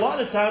find that a lot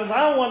of times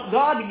I want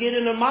God to get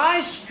into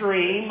my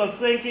stream of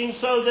thinking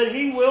so that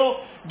He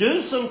will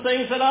do some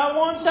things that I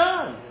want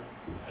done.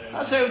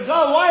 I say,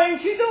 God, why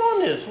ain't you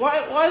doing this?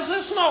 Why is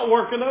this not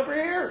working over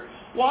here?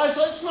 Why is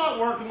this not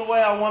working the way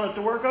I want it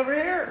to work over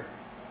here?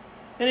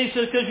 And He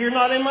says, because you're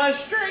not in my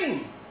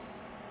stream.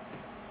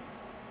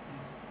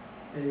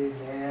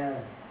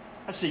 Amen.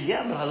 I said,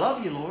 yeah, but I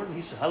love you, Lord.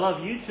 And He said, I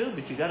love you too,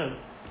 but you got to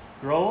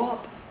grow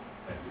up.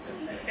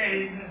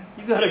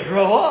 You got to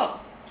grow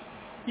up.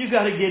 You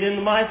got to get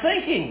into my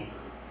thinking.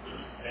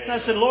 And I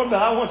said, Lord,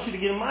 but I want you to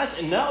get in my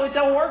thinking. No, it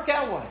don't work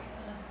that way.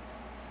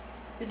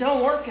 It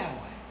don't work that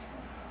way.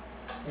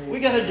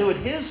 We got to do it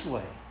His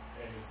way.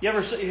 You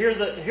ever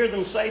hear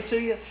them say to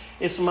you,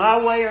 it's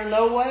my way or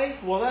no way?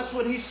 Well, that's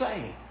what He's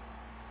saying.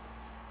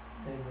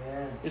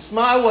 Amen. It's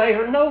my way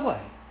or no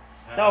way.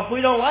 Now, if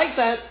we don't like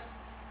that,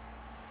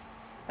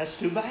 that's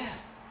too bad.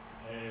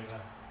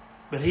 Amen.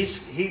 But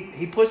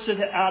he puts it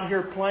out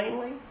here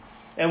plainly.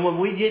 And when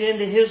we get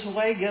into His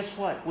way, guess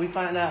what? We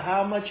find out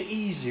how much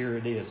easier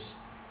it is.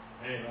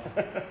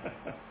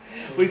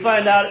 We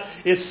find out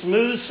it's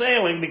smooth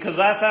sailing because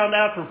I found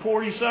out for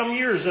 40-some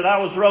years that I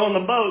was rowing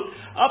the boat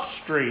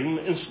upstream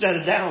instead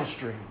of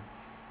downstream.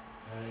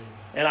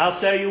 And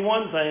I'll tell you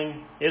one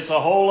thing, it's a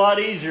whole lot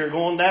easier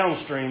going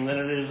downstream than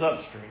it is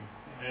upstream.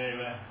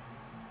 Amen.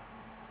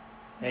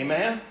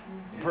 Amen?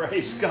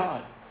 Praise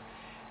God.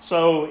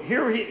 So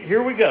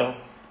here we go.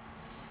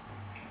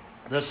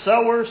 The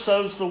sower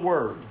sows the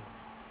word.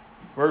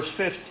 Verse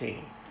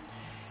 15.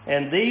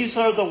 And these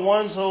are the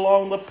ones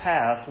along the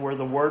path where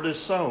the word is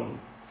sown.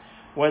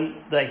 When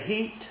they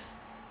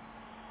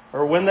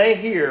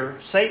hear,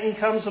 Satan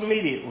comes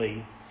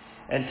immediately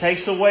and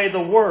takes away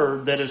the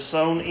word that is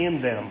sown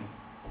in them.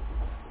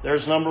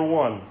 There's number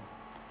one.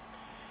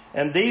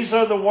 And these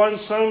are the ones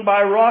sown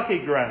by rocky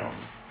ground.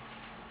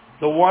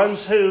 The ones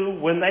who,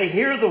 when they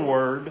hear the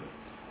word,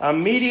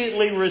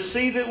 immediately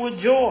receive it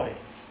with joy.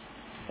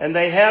 And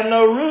they have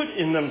no root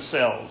in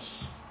themselves,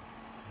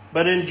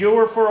 but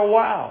endure for a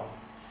while.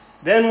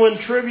 Then when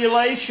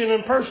tribulation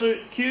and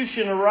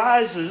persecution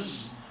arises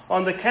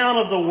on the count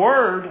of the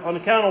word, on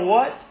account of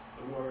what?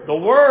 The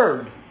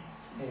word.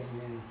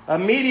 Amen.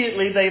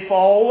 Immediately they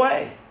fall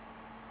away.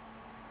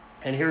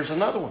 And here's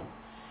another one.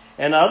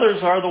 And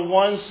others are the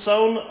ones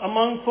sown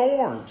among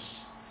thorns,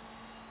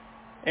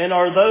 and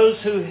are those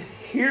who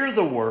hear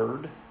the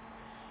word,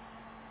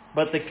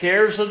 but the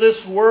cares of this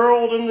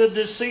world and the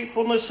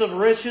deceitfulness of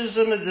riches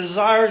and the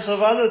desires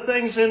of other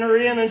things enter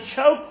in and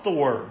choke the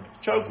word.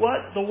 Choke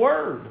what? The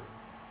word.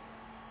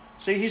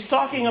 See, he's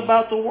talking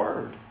about the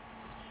word.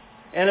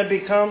 And it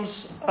becomes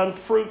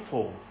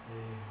unfruitful.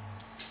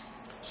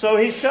 So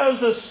he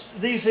shows us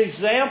these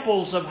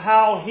examples of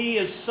how he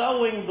is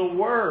sowing the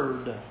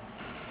word.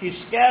 He's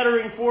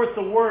scattering forth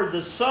the word.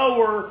 The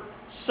sower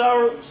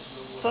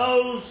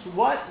sows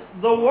what?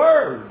 The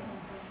word.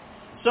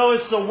 So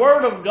it's the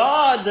word of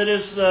God that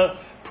is the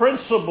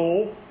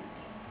principle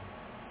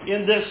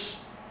in this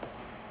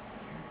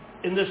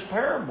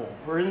parable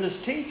or in this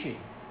teaching.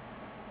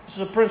 It's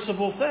the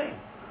principal thing.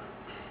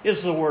 Is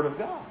the word of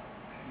God.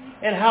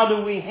 And how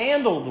do we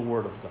handle the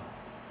word of God?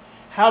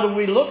 How do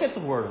we look at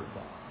the word of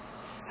God?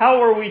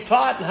 How are we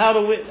taught,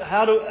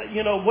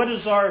 and what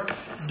is our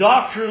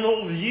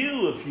doctrinal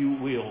view, if you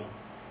will,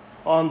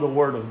 on the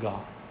word of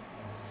God?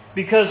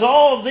 Because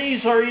all of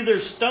these are either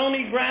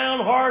stony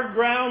ground, hard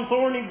ground,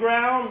 thorny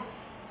ground,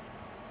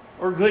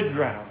 or good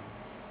ground.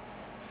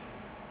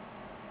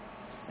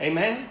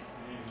 Amen?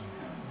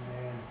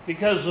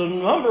 Because the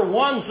number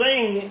one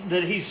thing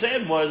that he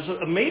said was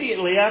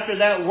immediately after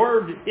that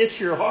word hits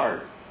your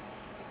heart,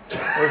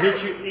 or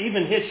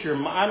hits your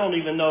mind. I don't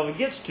even know if it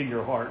gets to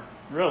your heart,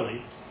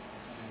 really.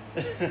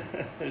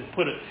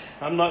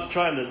 I'm not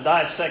trying to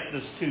dissect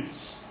this too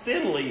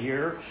thinly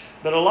here,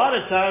 but a lot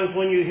of times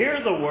when you hear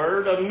the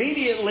word,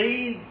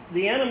 immediately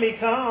the enemy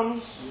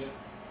comes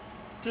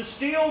to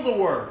steal the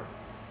word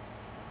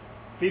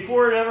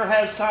before it ever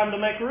has time to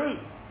make root,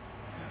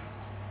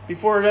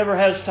 before it ever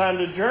has time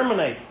to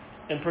germinate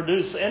and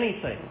produce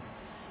anything.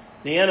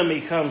 The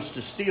enemy comes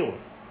to steal it.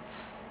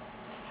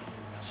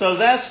 So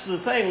that's the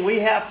thing. We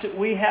have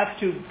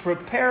to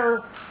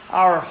prepare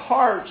our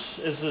hearts,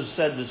 as is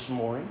said this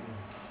morning.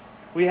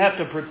 We have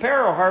to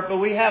prepare our heart, but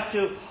we have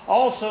to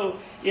also,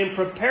 in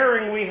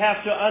preparing, we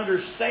have to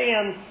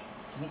understand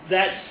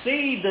that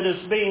seed that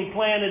is being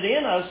planted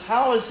in us.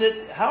 How is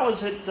it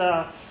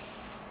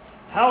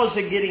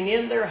getting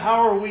in there?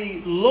 How are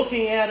we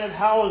looking at it?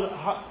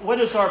 What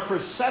is our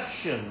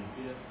perception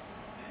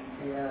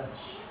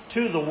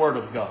to the Word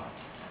of God?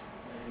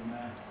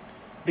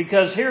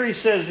 Because here he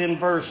says in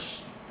verse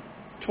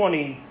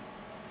 20,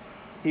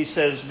 he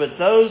says, but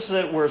those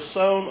that were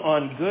sown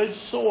on good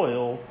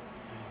soil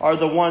are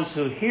the ones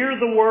who hear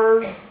the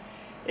word,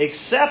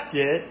 accept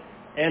it,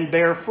 and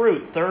bear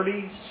fruit,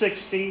 30,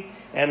 60,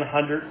 and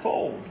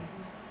 100-fold.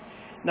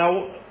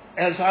 Now,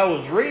 as I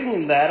was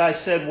reading that,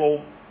 I said,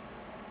 well,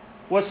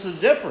 what's the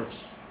difference?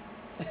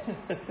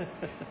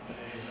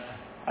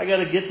 I got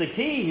to get the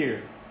key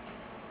here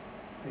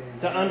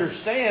to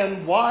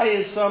understand why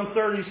is some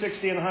 30,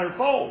 60, and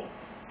 100-fold,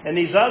 and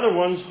these other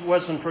ones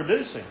wasn't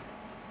producing.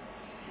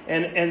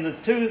 And the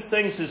two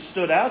things that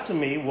stood out to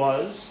me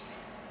was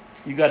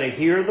you got to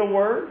hear the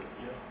word,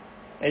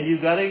 and you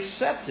got to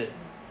accept it.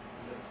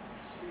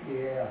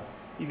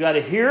 You got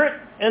to hear it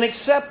and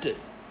accept it.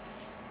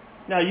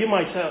 Now you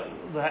might say,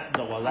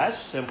 well, that's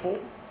simple.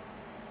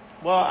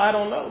 Well, I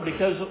don't know,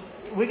 because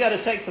we got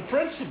to take the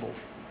principle.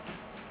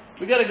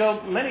 We got to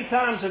go, many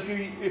times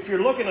if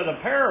you're looking at a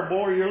parable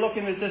or you're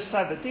looking at this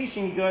type of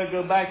teaching, you got to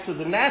go back to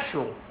the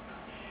natural.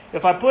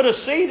 If I put a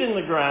seed in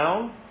the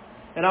ground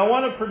and I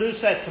want to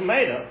produce that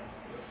tomato,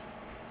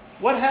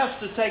 what has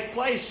to take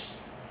place?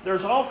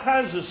 There's all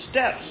kinds of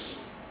steps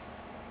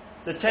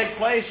that take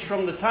place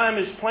from the time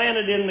it's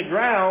planted in the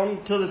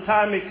ground to the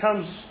time it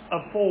comes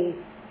a full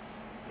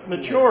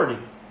maturity.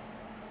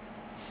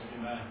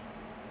 Amen.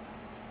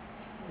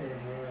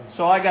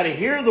 So I got to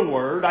hear the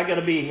word. I got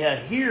to be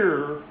a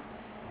hearer,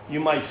 you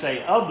might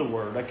say, of the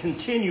word, a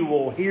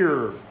continual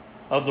hearer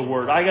of the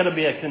word. I got to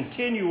be a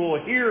continual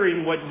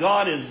hearing what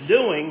God is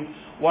doing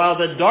while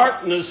the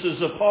darkness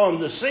is upon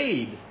the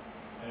seed.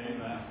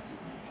 Amen.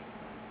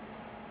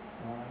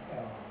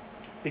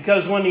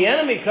 Because when the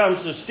enemy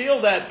comes to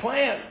steal that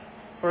plant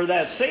or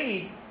that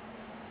seed,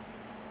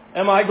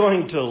 am I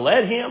going to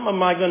let him?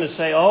 Am I going to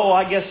say, oh,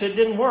 I guess it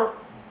didn't work?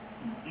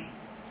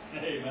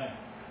 Amen.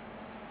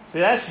 See,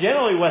 that's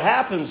generally what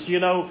happens, you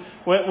know,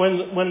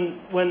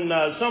 when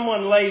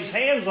someone lays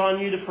hands on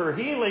you for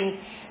healing,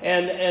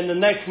 and the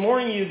next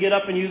morning you get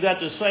up and you got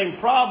the same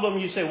problem,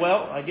 you say,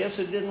 well, I guess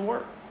it didn't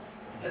work.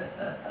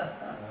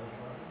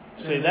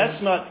 See,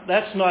 that's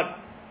not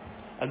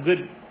a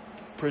good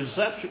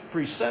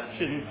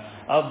perception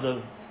of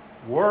the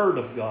Word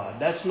of God.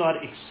 That's not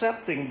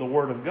accepting the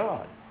Word of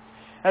God.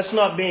 That's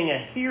not being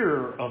a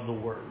hearer of the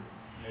Word.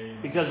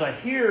 Because a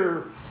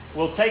hearer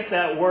will take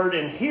that Word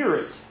and hear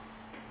it.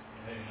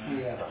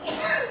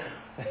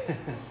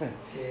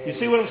 You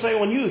see what I'm saying?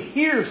 When you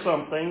hear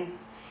something,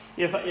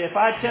 if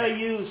I tell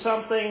you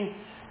something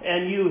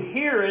and you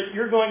hear it,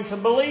 you're going to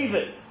believe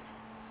it.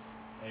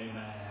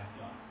 Amen.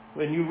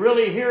 When you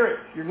really hear it,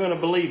 you're going to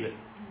believe it.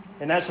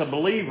 And that's a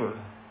believer.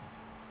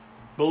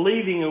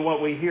 Believing in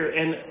what we hear.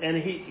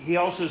 And he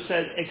also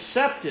said,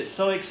 accept it.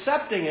 So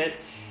accepting it,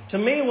 to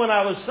me, when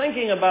I was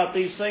thinking about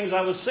these things, I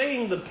was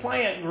seeing the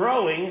plant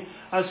growing.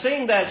 I was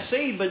seeing that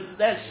seed, but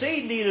that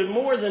seed needed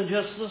more than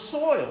just the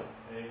soil.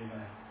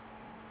 Amen.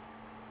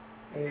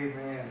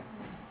 Amen.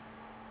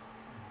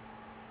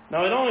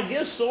 Now, it only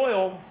gives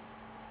soil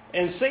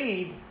and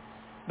seed,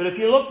 but if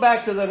you look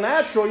back to the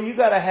natural, you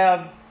got to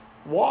have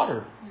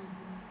water.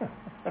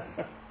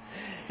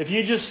 If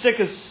you just stick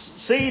a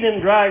seed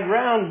in dry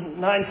ground,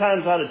 9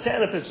 times out of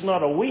 10, if it's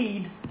not a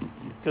weed,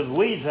 because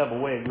weeds have a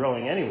way of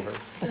growing anywhere.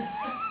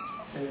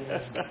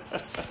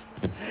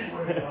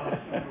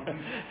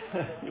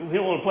 We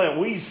don't want to plant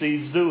weed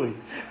seeds, do we?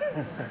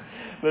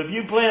 But if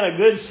you plant a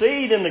good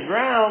seed in the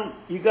ground,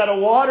 you got to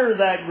water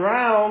that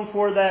ground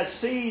for that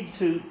seed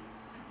to,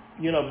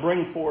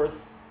 bring forth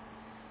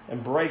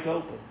and break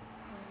open.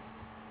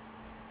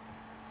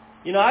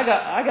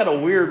 I got a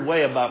weird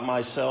way about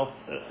myself.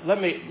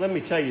 Let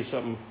me tell you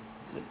something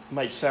that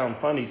might sound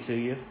funny to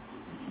you.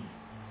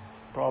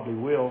 Probably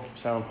will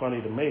sound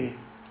funny to me.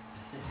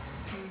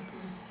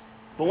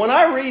 But when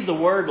I read the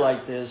word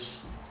like this,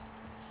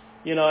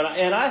 and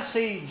I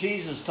see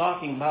Jesus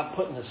talking about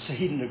putting a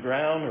seed in the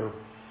ground or,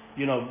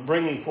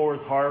 bringing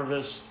forth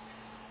harvest,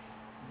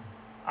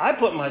 I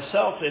put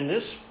myself in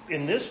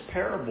this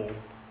parable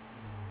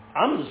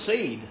I'm the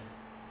seed.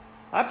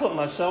 I put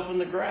myself in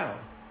the ground.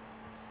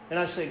 And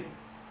I say,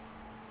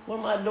 what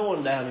am I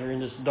doing down here in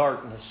this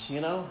darkness,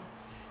 you know?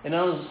 And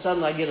all of a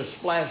sudden I get a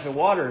splash of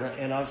water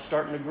and I'm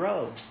starting to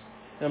grow.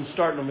 And I'm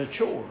starting to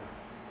mature.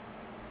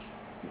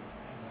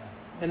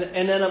 And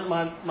then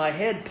my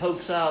head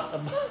pokes out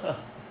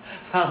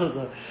out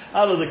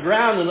of the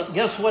ground. And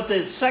guess what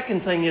the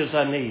second thing is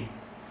I need?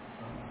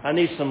 I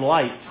need some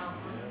light.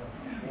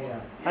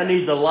 I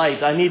need the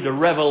light. I need the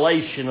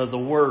revelation of the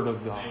Word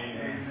of God.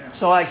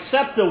 So I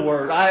accept the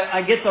Word.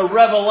 I get the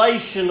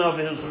revelation of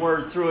His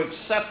Word through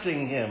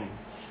accepting Him,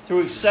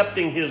 through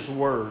accepting His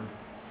Word.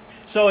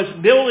 So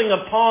it's building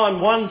upon,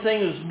 one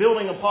thing is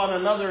building upon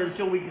another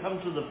until we come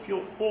to the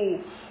full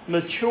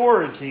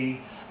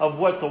maturity of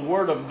what the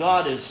Word of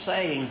God is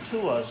saying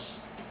to us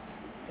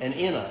and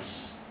in us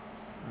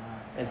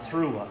and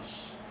through us.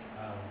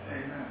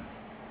 Amen.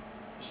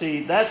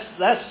 See,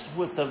 that's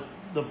what the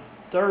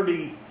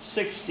 30,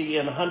 60,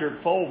 and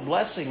 100-fold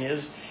blessing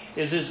is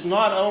it's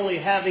not only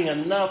having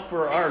enough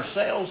for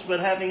ourselves,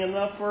 but having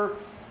enough for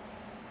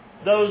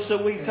those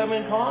that we come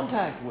in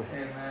contact with.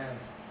 Amen.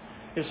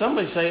 If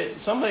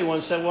somebody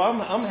once said, well,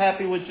 I'm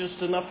happy with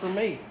just enough for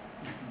me.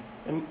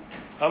 And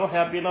I'm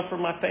happy enough for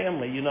my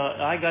family. You know,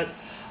 I've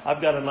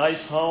got a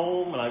nice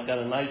home, and I've got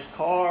a nice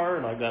car,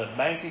 and I've got a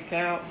bank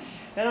account,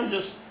 and I'm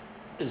just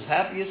as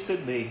happy as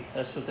could be.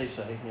 That's what they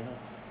say, you know.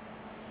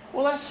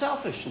 Well, that's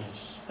selfishness.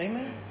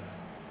 Amen?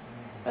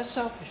 That's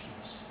selfishness.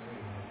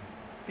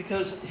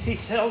 Because He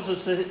tells us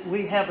that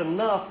we have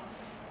enough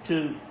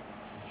to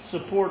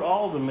support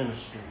all the ministries.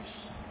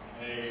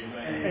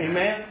 Amen.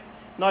 Amen?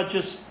 Not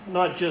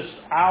just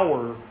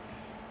our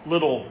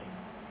little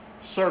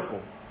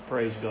circle.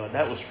 Praise God.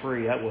 That was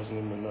free. That wasn't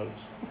in the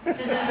notes.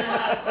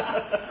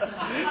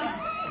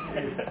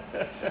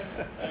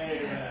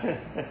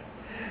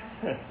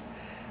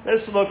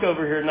 Let's look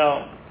over here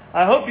now.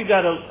 I hope you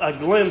got a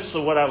glimpse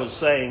of what I was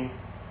saying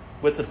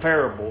with the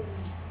parable.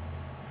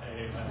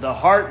 Amen. The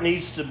heart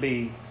needs to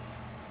be,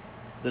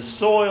 the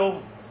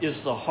soil is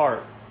the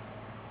heart.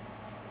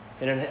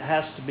 And it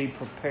has to be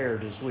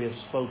prepared, as we have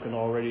spoken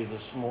already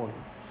this morning.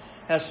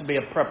 It has to be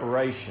a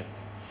preparation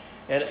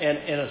and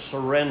a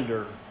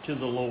surrender to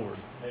the Lord.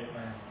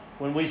 Amen.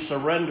 When we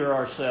surrender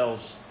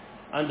ourselves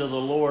unto the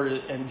Lord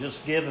and just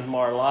give Him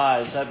our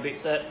lives,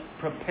 that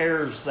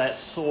prepares that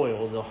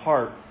soil. The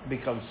heart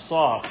becomes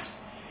soft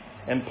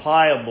and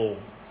pliable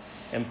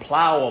and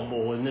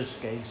plowable in this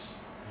case.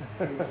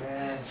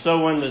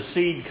 So when the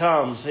seed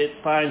comes, it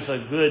finds a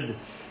good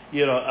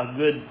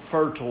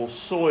fertile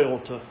soil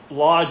to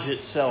lodge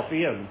itself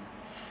in.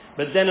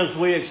 But then as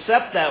we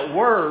accept that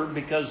Word,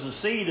 because the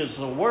seed is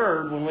the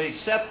Word, when we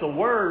accept the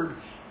Word,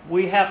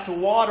 we have to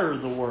water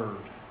the Word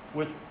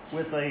with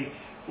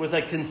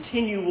a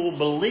continual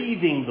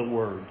believing the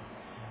Word.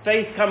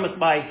 Faith cometh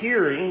by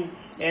hearing,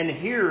 and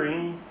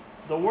hearing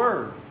the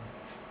Word.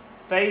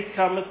 Faith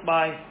cometh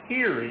by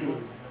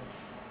hearing,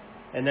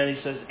 and then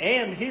He says,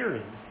 and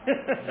hearing.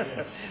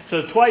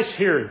 So twice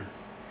hearing.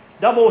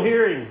 Double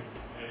hearing.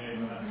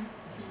 Amen.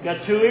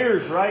 Got two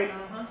ears, right?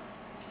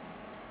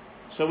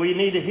 So we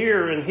need to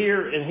hear and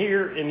hear and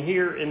hear and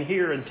hear and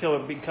hear until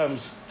it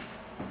becomes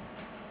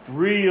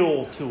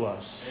real to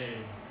us.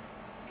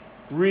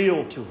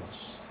 Real to us.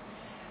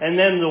 And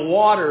then the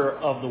water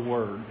of the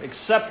Word,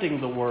 accepting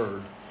the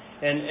Word,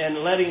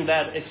 and letting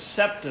that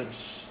acceptance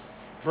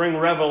bring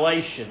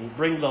revelation,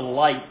 bring the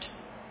light,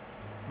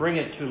 bring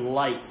it to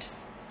light.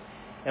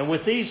 And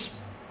with these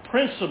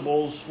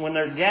principles, when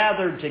they're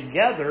gathered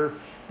together,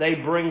 they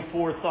bring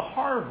forth the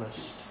harvest.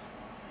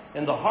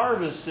 And the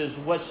harvest is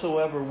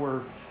whatsoever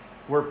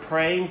we're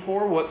praying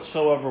for,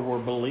 whatsoever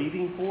we're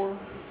believing for.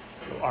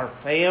 Our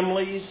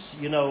families,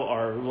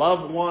 our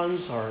loved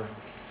ones, our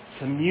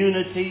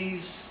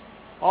communities.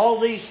 All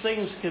these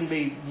things can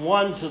be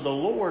won to the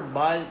Lord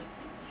by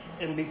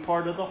and be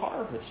part of the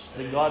harvest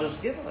that God has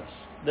given us.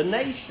 The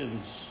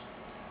nations.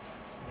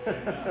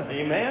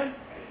 Amen?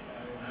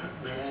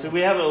 So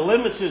we have a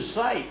limited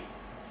sight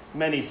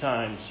many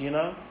times,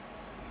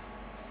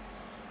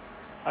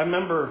 I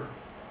remember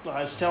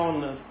I was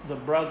telling the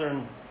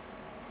brethren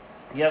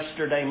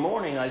yesterday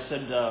morning, I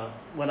said,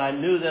 when I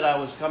knew that I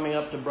was coming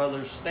up to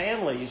Brother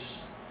Stanley's,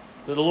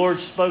 the Lord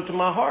spoke to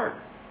my heart.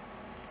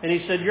 And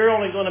He said, you're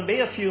only going to be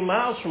a few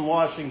miles from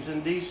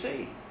Washington,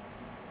 D.C.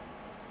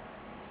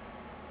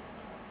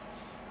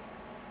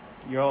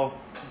 You all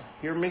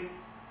hear me?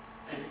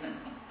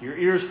 Your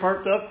ears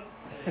perked up?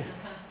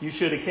 You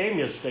should have came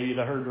yesterday. You'd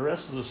have heard the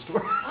rest of the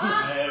story.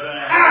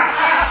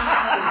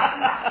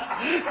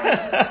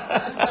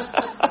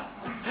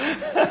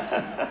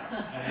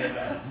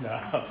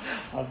 No,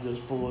 I'm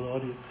just pulling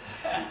on you.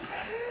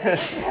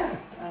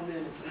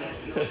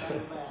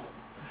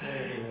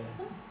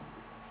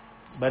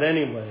 But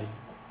anyway,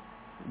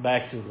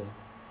 back to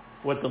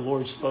what the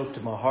Lord spoke to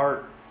my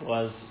heart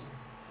was,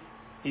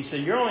 He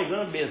said, you're only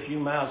going to be a few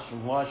miles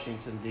from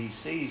Washington,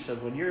 D.C. He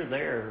said, when you're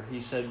there,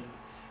 He said,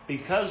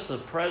 because the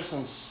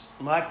presence,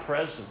 my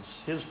presence,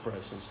 His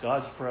presence,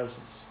 God's presence,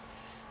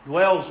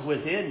 dwells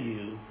within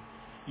you,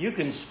 You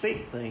can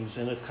speak things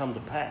and it come to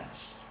pass.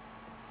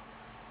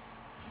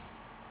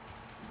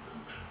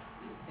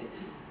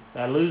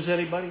 Did I lose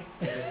anybody?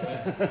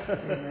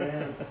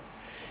 Amen.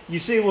 You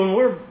see, when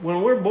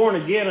we're born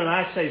again, and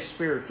I say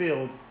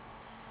Spirit-filled,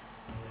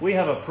 we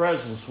have a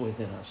presence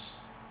within us.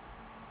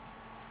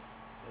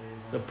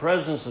 The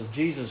presence of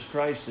Jesus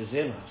Christ is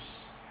in us.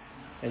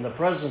 And the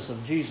presence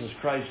of Jesus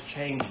Christ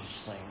changes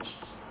things.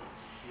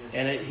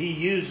 And He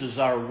uses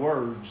our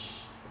words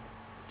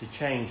to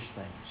change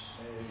things.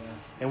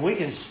 And we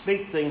can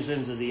speak things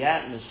into the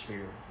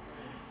atmosphere.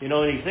 You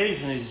know, in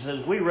Ephesians He says,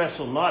 we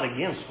wrestle not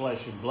against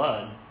flesh and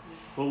blood,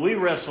 but we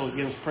wrestle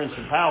against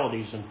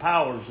principalities and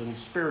powers and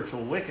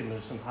spiritual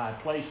wickedness in high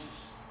places.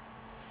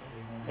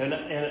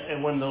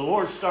 And when the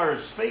Lord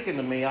started speaking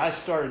to me,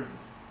 I started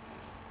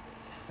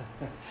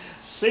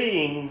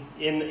seeing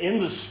in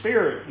the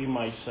Spirit, you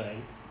might say.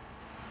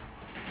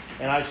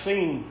 And I've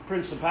seen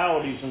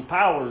principalities and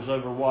powers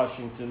over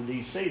Washington,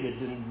 D.C. that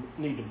didn't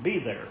need to be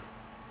there.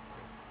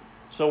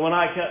 So when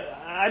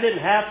I didn't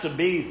have to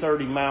be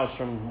 30 miles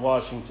from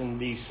Washington,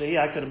 D.C.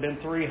 I could have been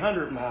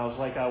 300 miles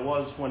like I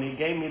was when He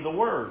gave me the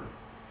Word.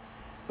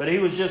 But He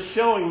was just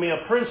showing me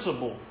a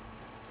principle.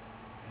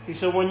 He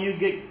said, when you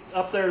get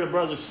up there to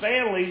Brother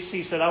Stanley's,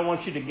 He said, I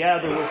want you to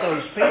gather with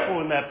those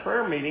people in that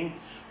prayer meeting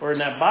or in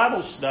that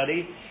Bible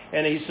study.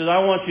 And He said, I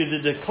want you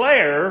to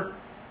declare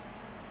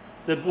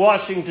that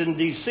Washington,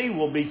 D.C.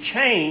 will be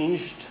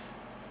changed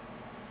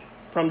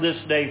from this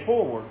day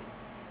forward.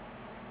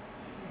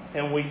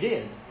 And we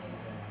did.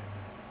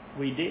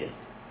 We did.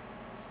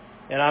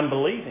 And I'm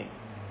believing.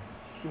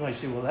 You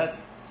might say, well,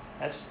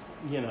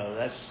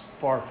 that's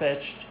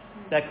far-fetched.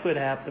 That could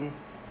happen.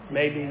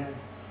 Maybe.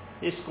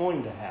 It's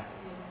going to happen.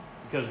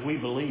 Because we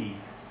believe.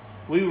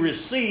 We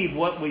receive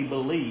what we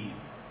believe.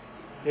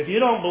 If you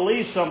don't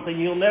believe something,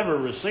 you'll never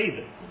receive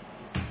it.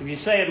 If you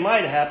say it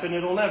might happen,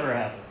 it'll never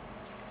happen.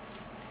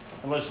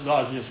 Unless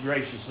God's just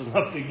gracious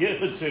enough to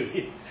give it to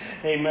you.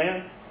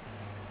 Amen?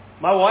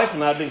 My wife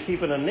and I have been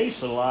keeping a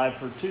niece alive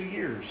for 2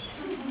 years.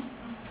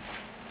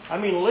 I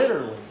mean,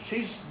 literally.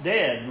 She's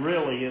dead,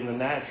 really, in the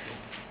natural.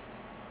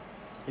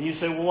 And you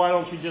say, well, why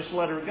don't you just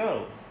let her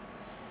go?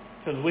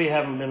 Because we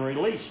haven't been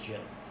released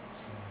yet.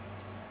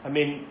 I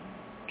mean,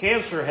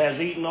 cancer has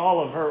eaten all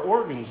of her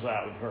organs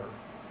out of her.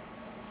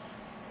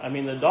 I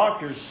mean, the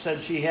doctors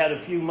said she had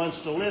a few months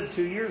to live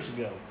 2 years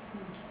ago.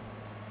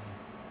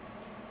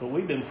 But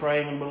we've been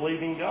praying and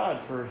believing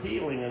God for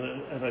healing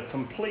and a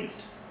complete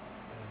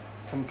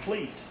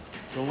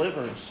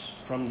deliverance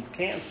from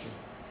cancer.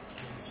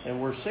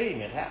 And we're seeing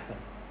it happen.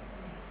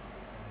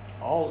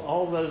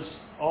 All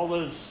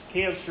those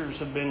cancers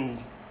have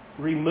been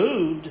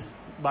removed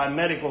by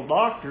medical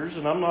doctors,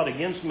 and I'm not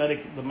against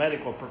the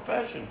medical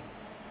profession,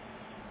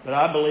 but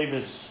I believe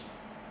it's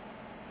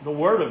the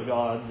Word of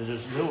God that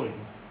is doing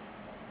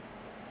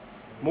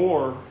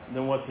more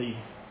than what the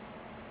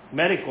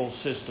medical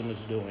system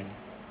is doing.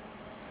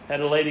 Had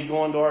a lady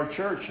going to our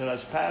church that I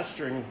was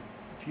pastoring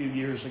a few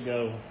years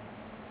ago.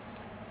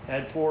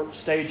 Had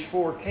stage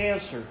 4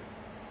 cancer.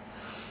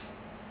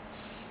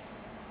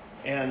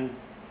 And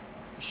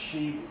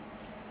she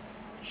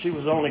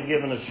was only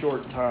given a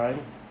short time.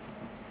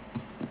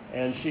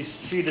 And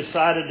she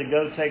decided to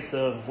go take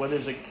the,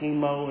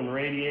 chemo and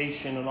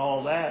radiation and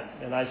all that.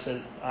 And I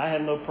said, I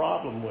had no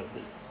problem with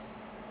it.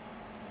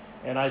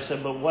 And I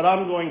said, but what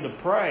I'm going to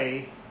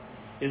pray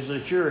is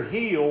that you're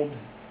healed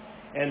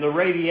and the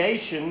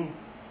radiation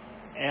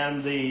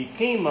and the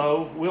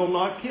chemo will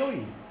not kill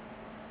you.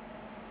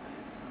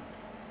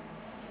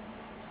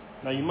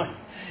 Now you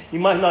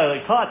might not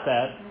have caught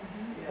that,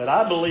 but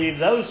I believe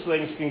those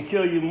things can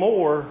kill you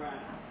more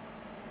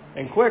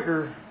and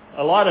quicker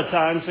a lot of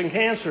times than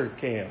cancer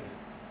can.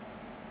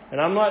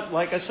 And I'm not,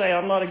 like I say,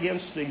 I'm not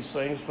against these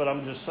things, but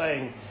I'm just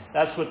saying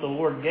that's what the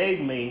Lord gave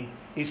me.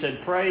 He said,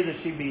 pray that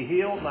she be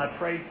healed, and I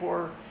prayed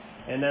for her,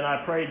 and then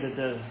I prayed that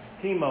the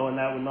chemo and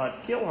that would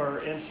not kill her,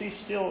 and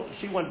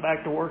she went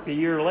back to work a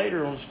year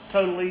later and was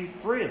totally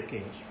free of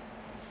cancer.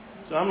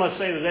 So I'm not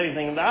saying there's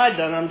anything that I've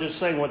done, I'm just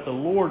saying what the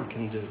Lord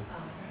can do.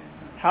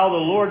 How the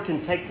Lord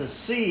can take the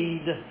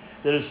seed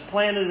that is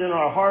planted in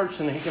our hearts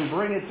and He can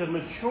bring it to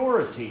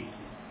maturity.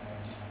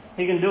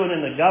 He can do it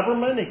in the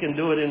government. He can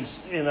do it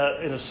in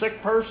a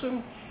sick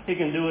person. He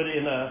can do it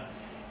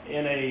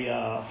in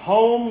a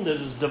home that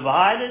is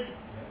divided.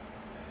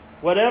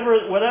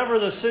 Whatever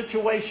the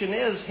situation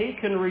is, He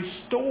can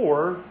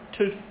restore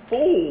to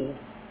full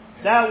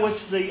that which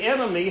the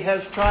enemy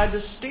has tried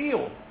to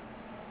steal.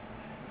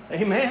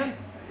 Amen?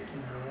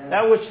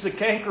 That which the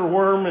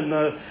cankerworm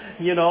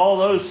and all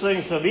those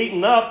things have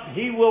eaten up,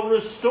 He will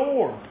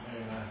restore.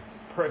 Amen.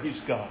 Praise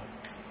God.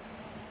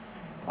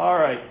 All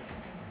right.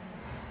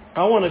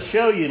 I want to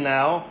show you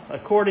now,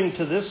 according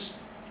to this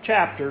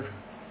chapter,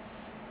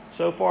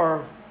 so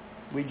far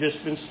we've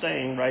just been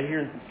staying right here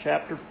in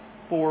chapter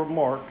 4 of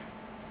Mark.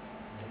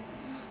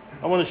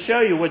 I want to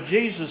show you what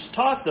Jesus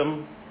taught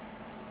them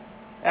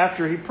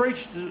after He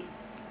preached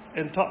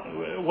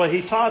and what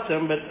He taught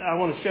them, but I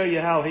want to show you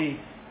how He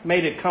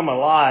made it come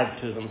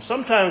alive to them.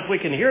 Sometimes we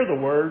can hear the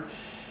Word,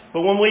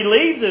 But when we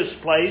leave this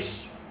place,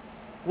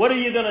 what are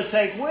you going to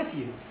take with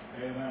you?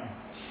 Amen.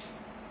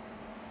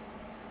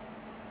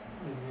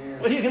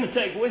 What are you going to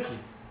take with you?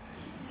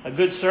 A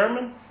good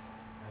sermon?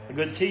 A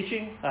good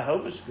teaching? I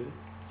hope it's good.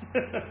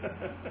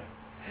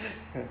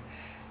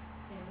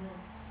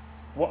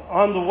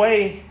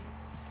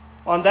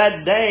 On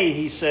that day,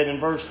 he said in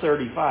verse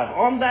 35,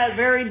 on that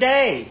very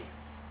day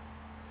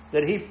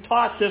that he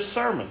taught this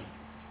sermon,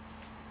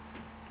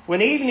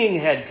 when evening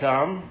had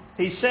come,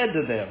 he said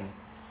to them,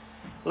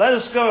 let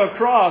us go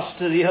across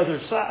to the other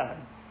side.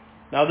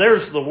 Now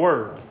there's the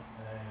word.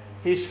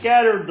 He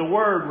scattered the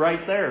word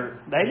right there.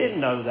 They didn't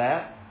know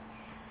that.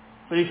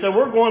 But he said,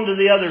 we're going to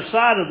the other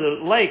side of the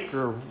lake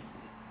or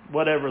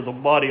whatever the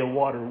body of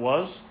water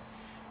was.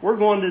 We're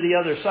going to the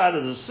other side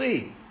of the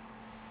sea.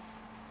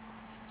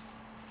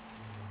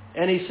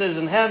 And he says,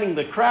 and having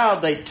the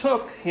crowd, they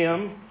took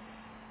him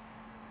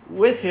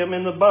with him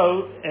in the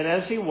boat, and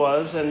as he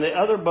was, and the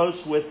other boats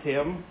with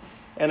him,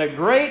 and a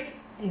great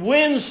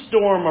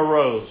windstorm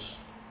arose.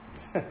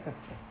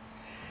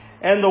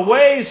 And the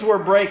waves were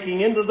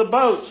breaking into the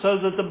boat, so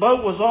that the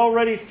boat was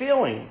already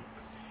filling.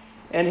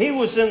 And he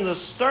was in the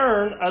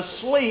stern,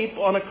 asleep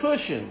on a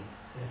cushion.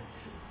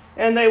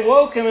 And they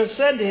woke him and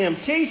said to him,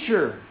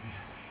 Teacher,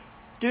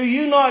 do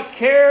you not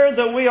care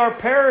that we are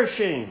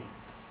perishing?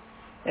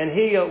 And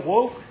he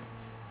awoke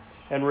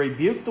and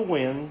rebuked the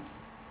wind,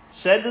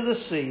 said to the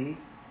sea,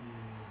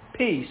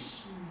 Peace,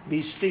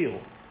 be still.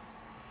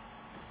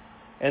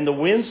 And the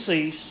wind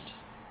ceased,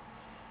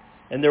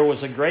 and there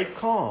was a great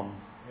calm.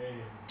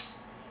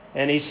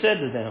 And he said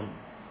to them,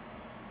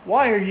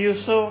 Why are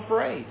you so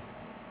afraid?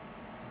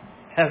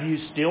 Have you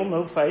still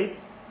no faith?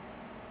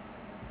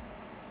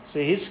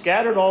 See, he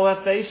scattered all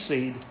that faith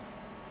seed.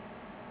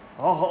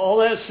 All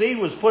that seed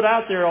was put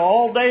out there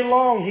all day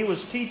long. He was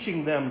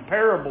teaching them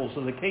parables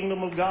of the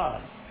kingdom of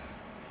God.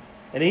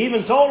 And he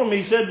even told them,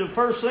 he said, the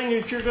first thing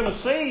that you're going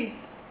to see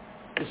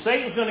is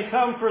Satan's going to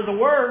come for the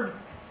word.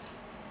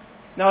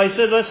 Now he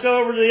said, let's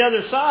go over to the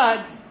other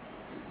side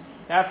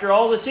after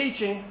all the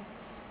teaching.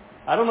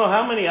 I don't know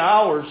how many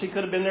hours. He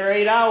could have been there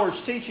 8 hours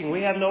teaching.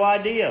 We have no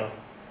idea.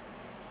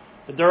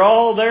 But they're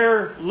all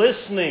there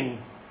listening.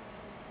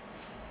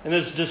 And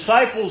his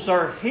disciples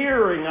are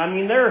hearing. I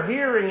mean, they're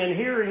hearing and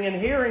hearing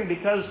and hearing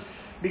because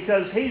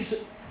he's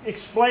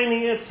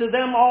explaining it to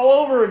them all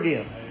over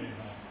again.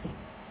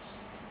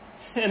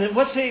 And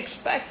what's he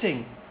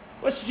expecting?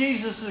 What's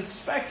Jesus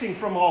expecting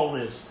from all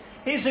this?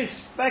 He's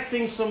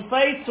expecting some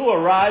faith to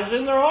arise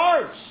in their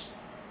hearts.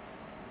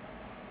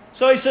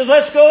 So he says,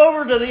 let's go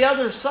over to the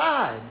other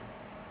side.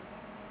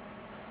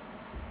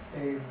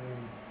 Amen.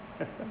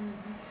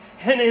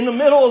 And in the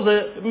middle of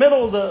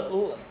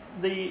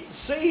the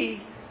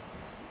sea,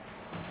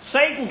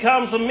 Satan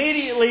comes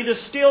immediately to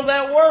steal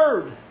that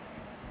word.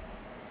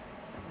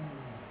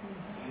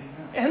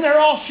 And they're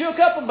all shook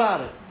up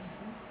about it.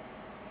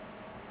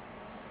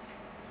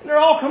 And they're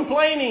all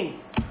complaining.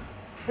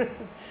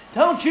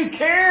 Don't you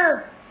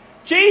care?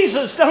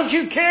 Jesus, don't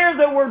you care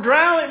that we're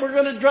drowning? We're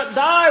going to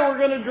die. We're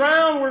going to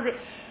drown.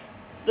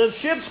 The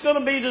ship's going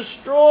to be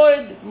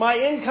destroyed. My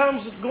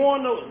income's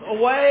going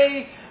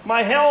away.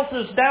 My health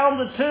is down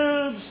the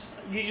tubes.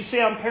 You see,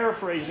 I'm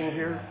paraphrasing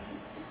here.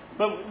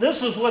 But this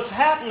is what's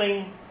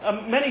happening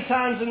many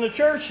times in the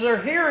church.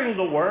 They're hearing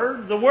the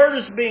word. The word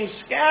is being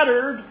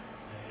scattered.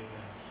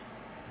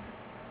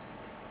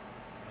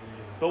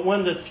 But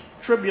when the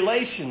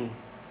tribulation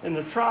and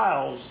the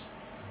trials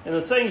and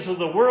the things of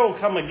the world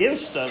come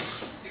against us,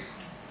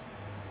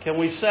 can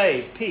we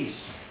say, peace,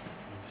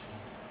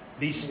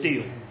 be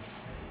still?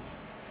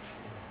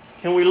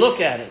 Can we look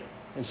at it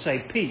and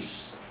say, peace?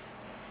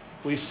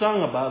 We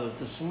sung about it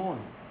this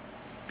morning.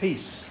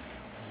 Peace.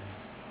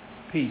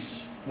 Peace.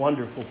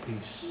 Wonderful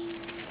peace.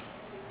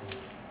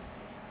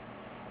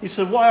 He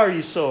said, why are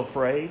you so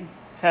afraid?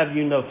 Have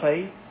you no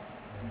faith?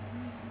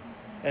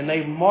 And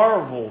they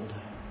marveled.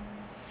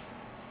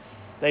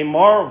 They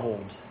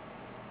marveled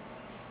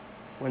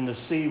when the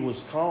sea was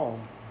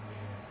calm.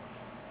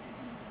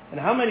 And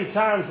how many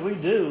times we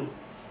do,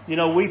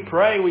 we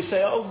pray, we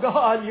say, oh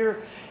God,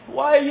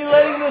 why are you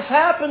letting this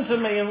happen to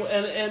me?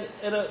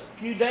 And a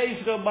few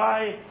days go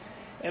by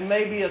and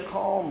maybe a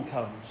calm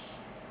comes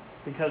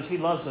because he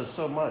loves us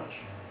so much.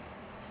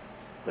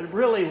 But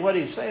really what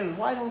he's saying is,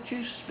 why don't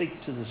you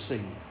speak to the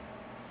sea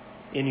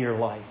in your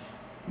life?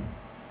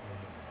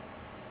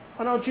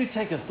 Why don't you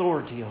take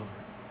authority over it?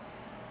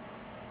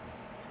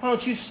 Why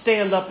don't you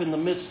stand up in the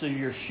midst of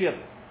your ship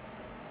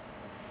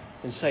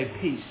and say,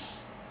 peace,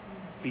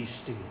 be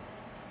still.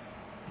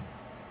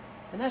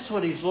 And that's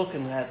what he's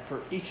looking at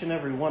for each and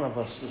every one of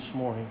us this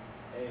morning.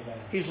 Amen.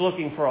 He's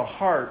looking for a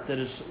heart that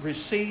has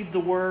received the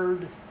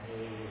word,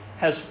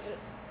 has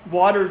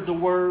watered the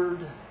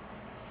word,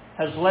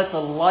 has let the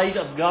light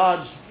of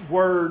God's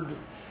word,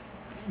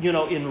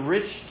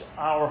 enriched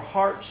our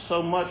hearts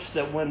so much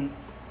that when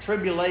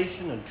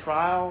tribulation and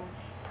trial,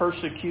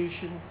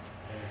 persecution,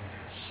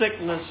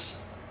 sickness,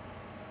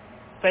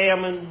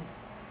 famine,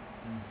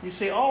 you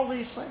see all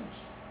these things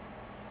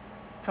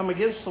come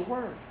against the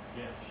word.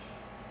 Yes.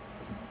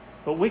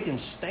 But we can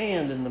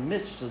stand in the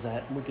midst of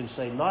that and we can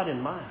say, not in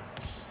my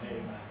house.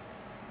 Amen.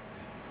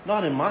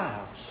 Not in my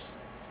house.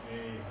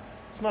 Amen.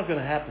 It's not going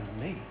to happen to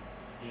me.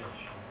 Yes.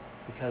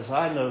 Because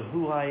I know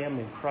who I am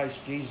in Christ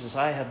Jesus.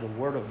 I have the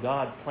Word of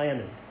God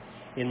planted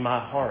in my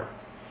heart.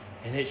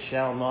 And it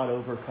shall not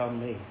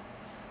overcome me.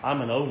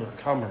 I'm an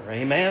overcomer.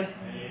 Amen?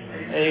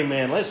 Amen.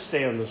 Amen. Let's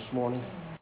stand this morning.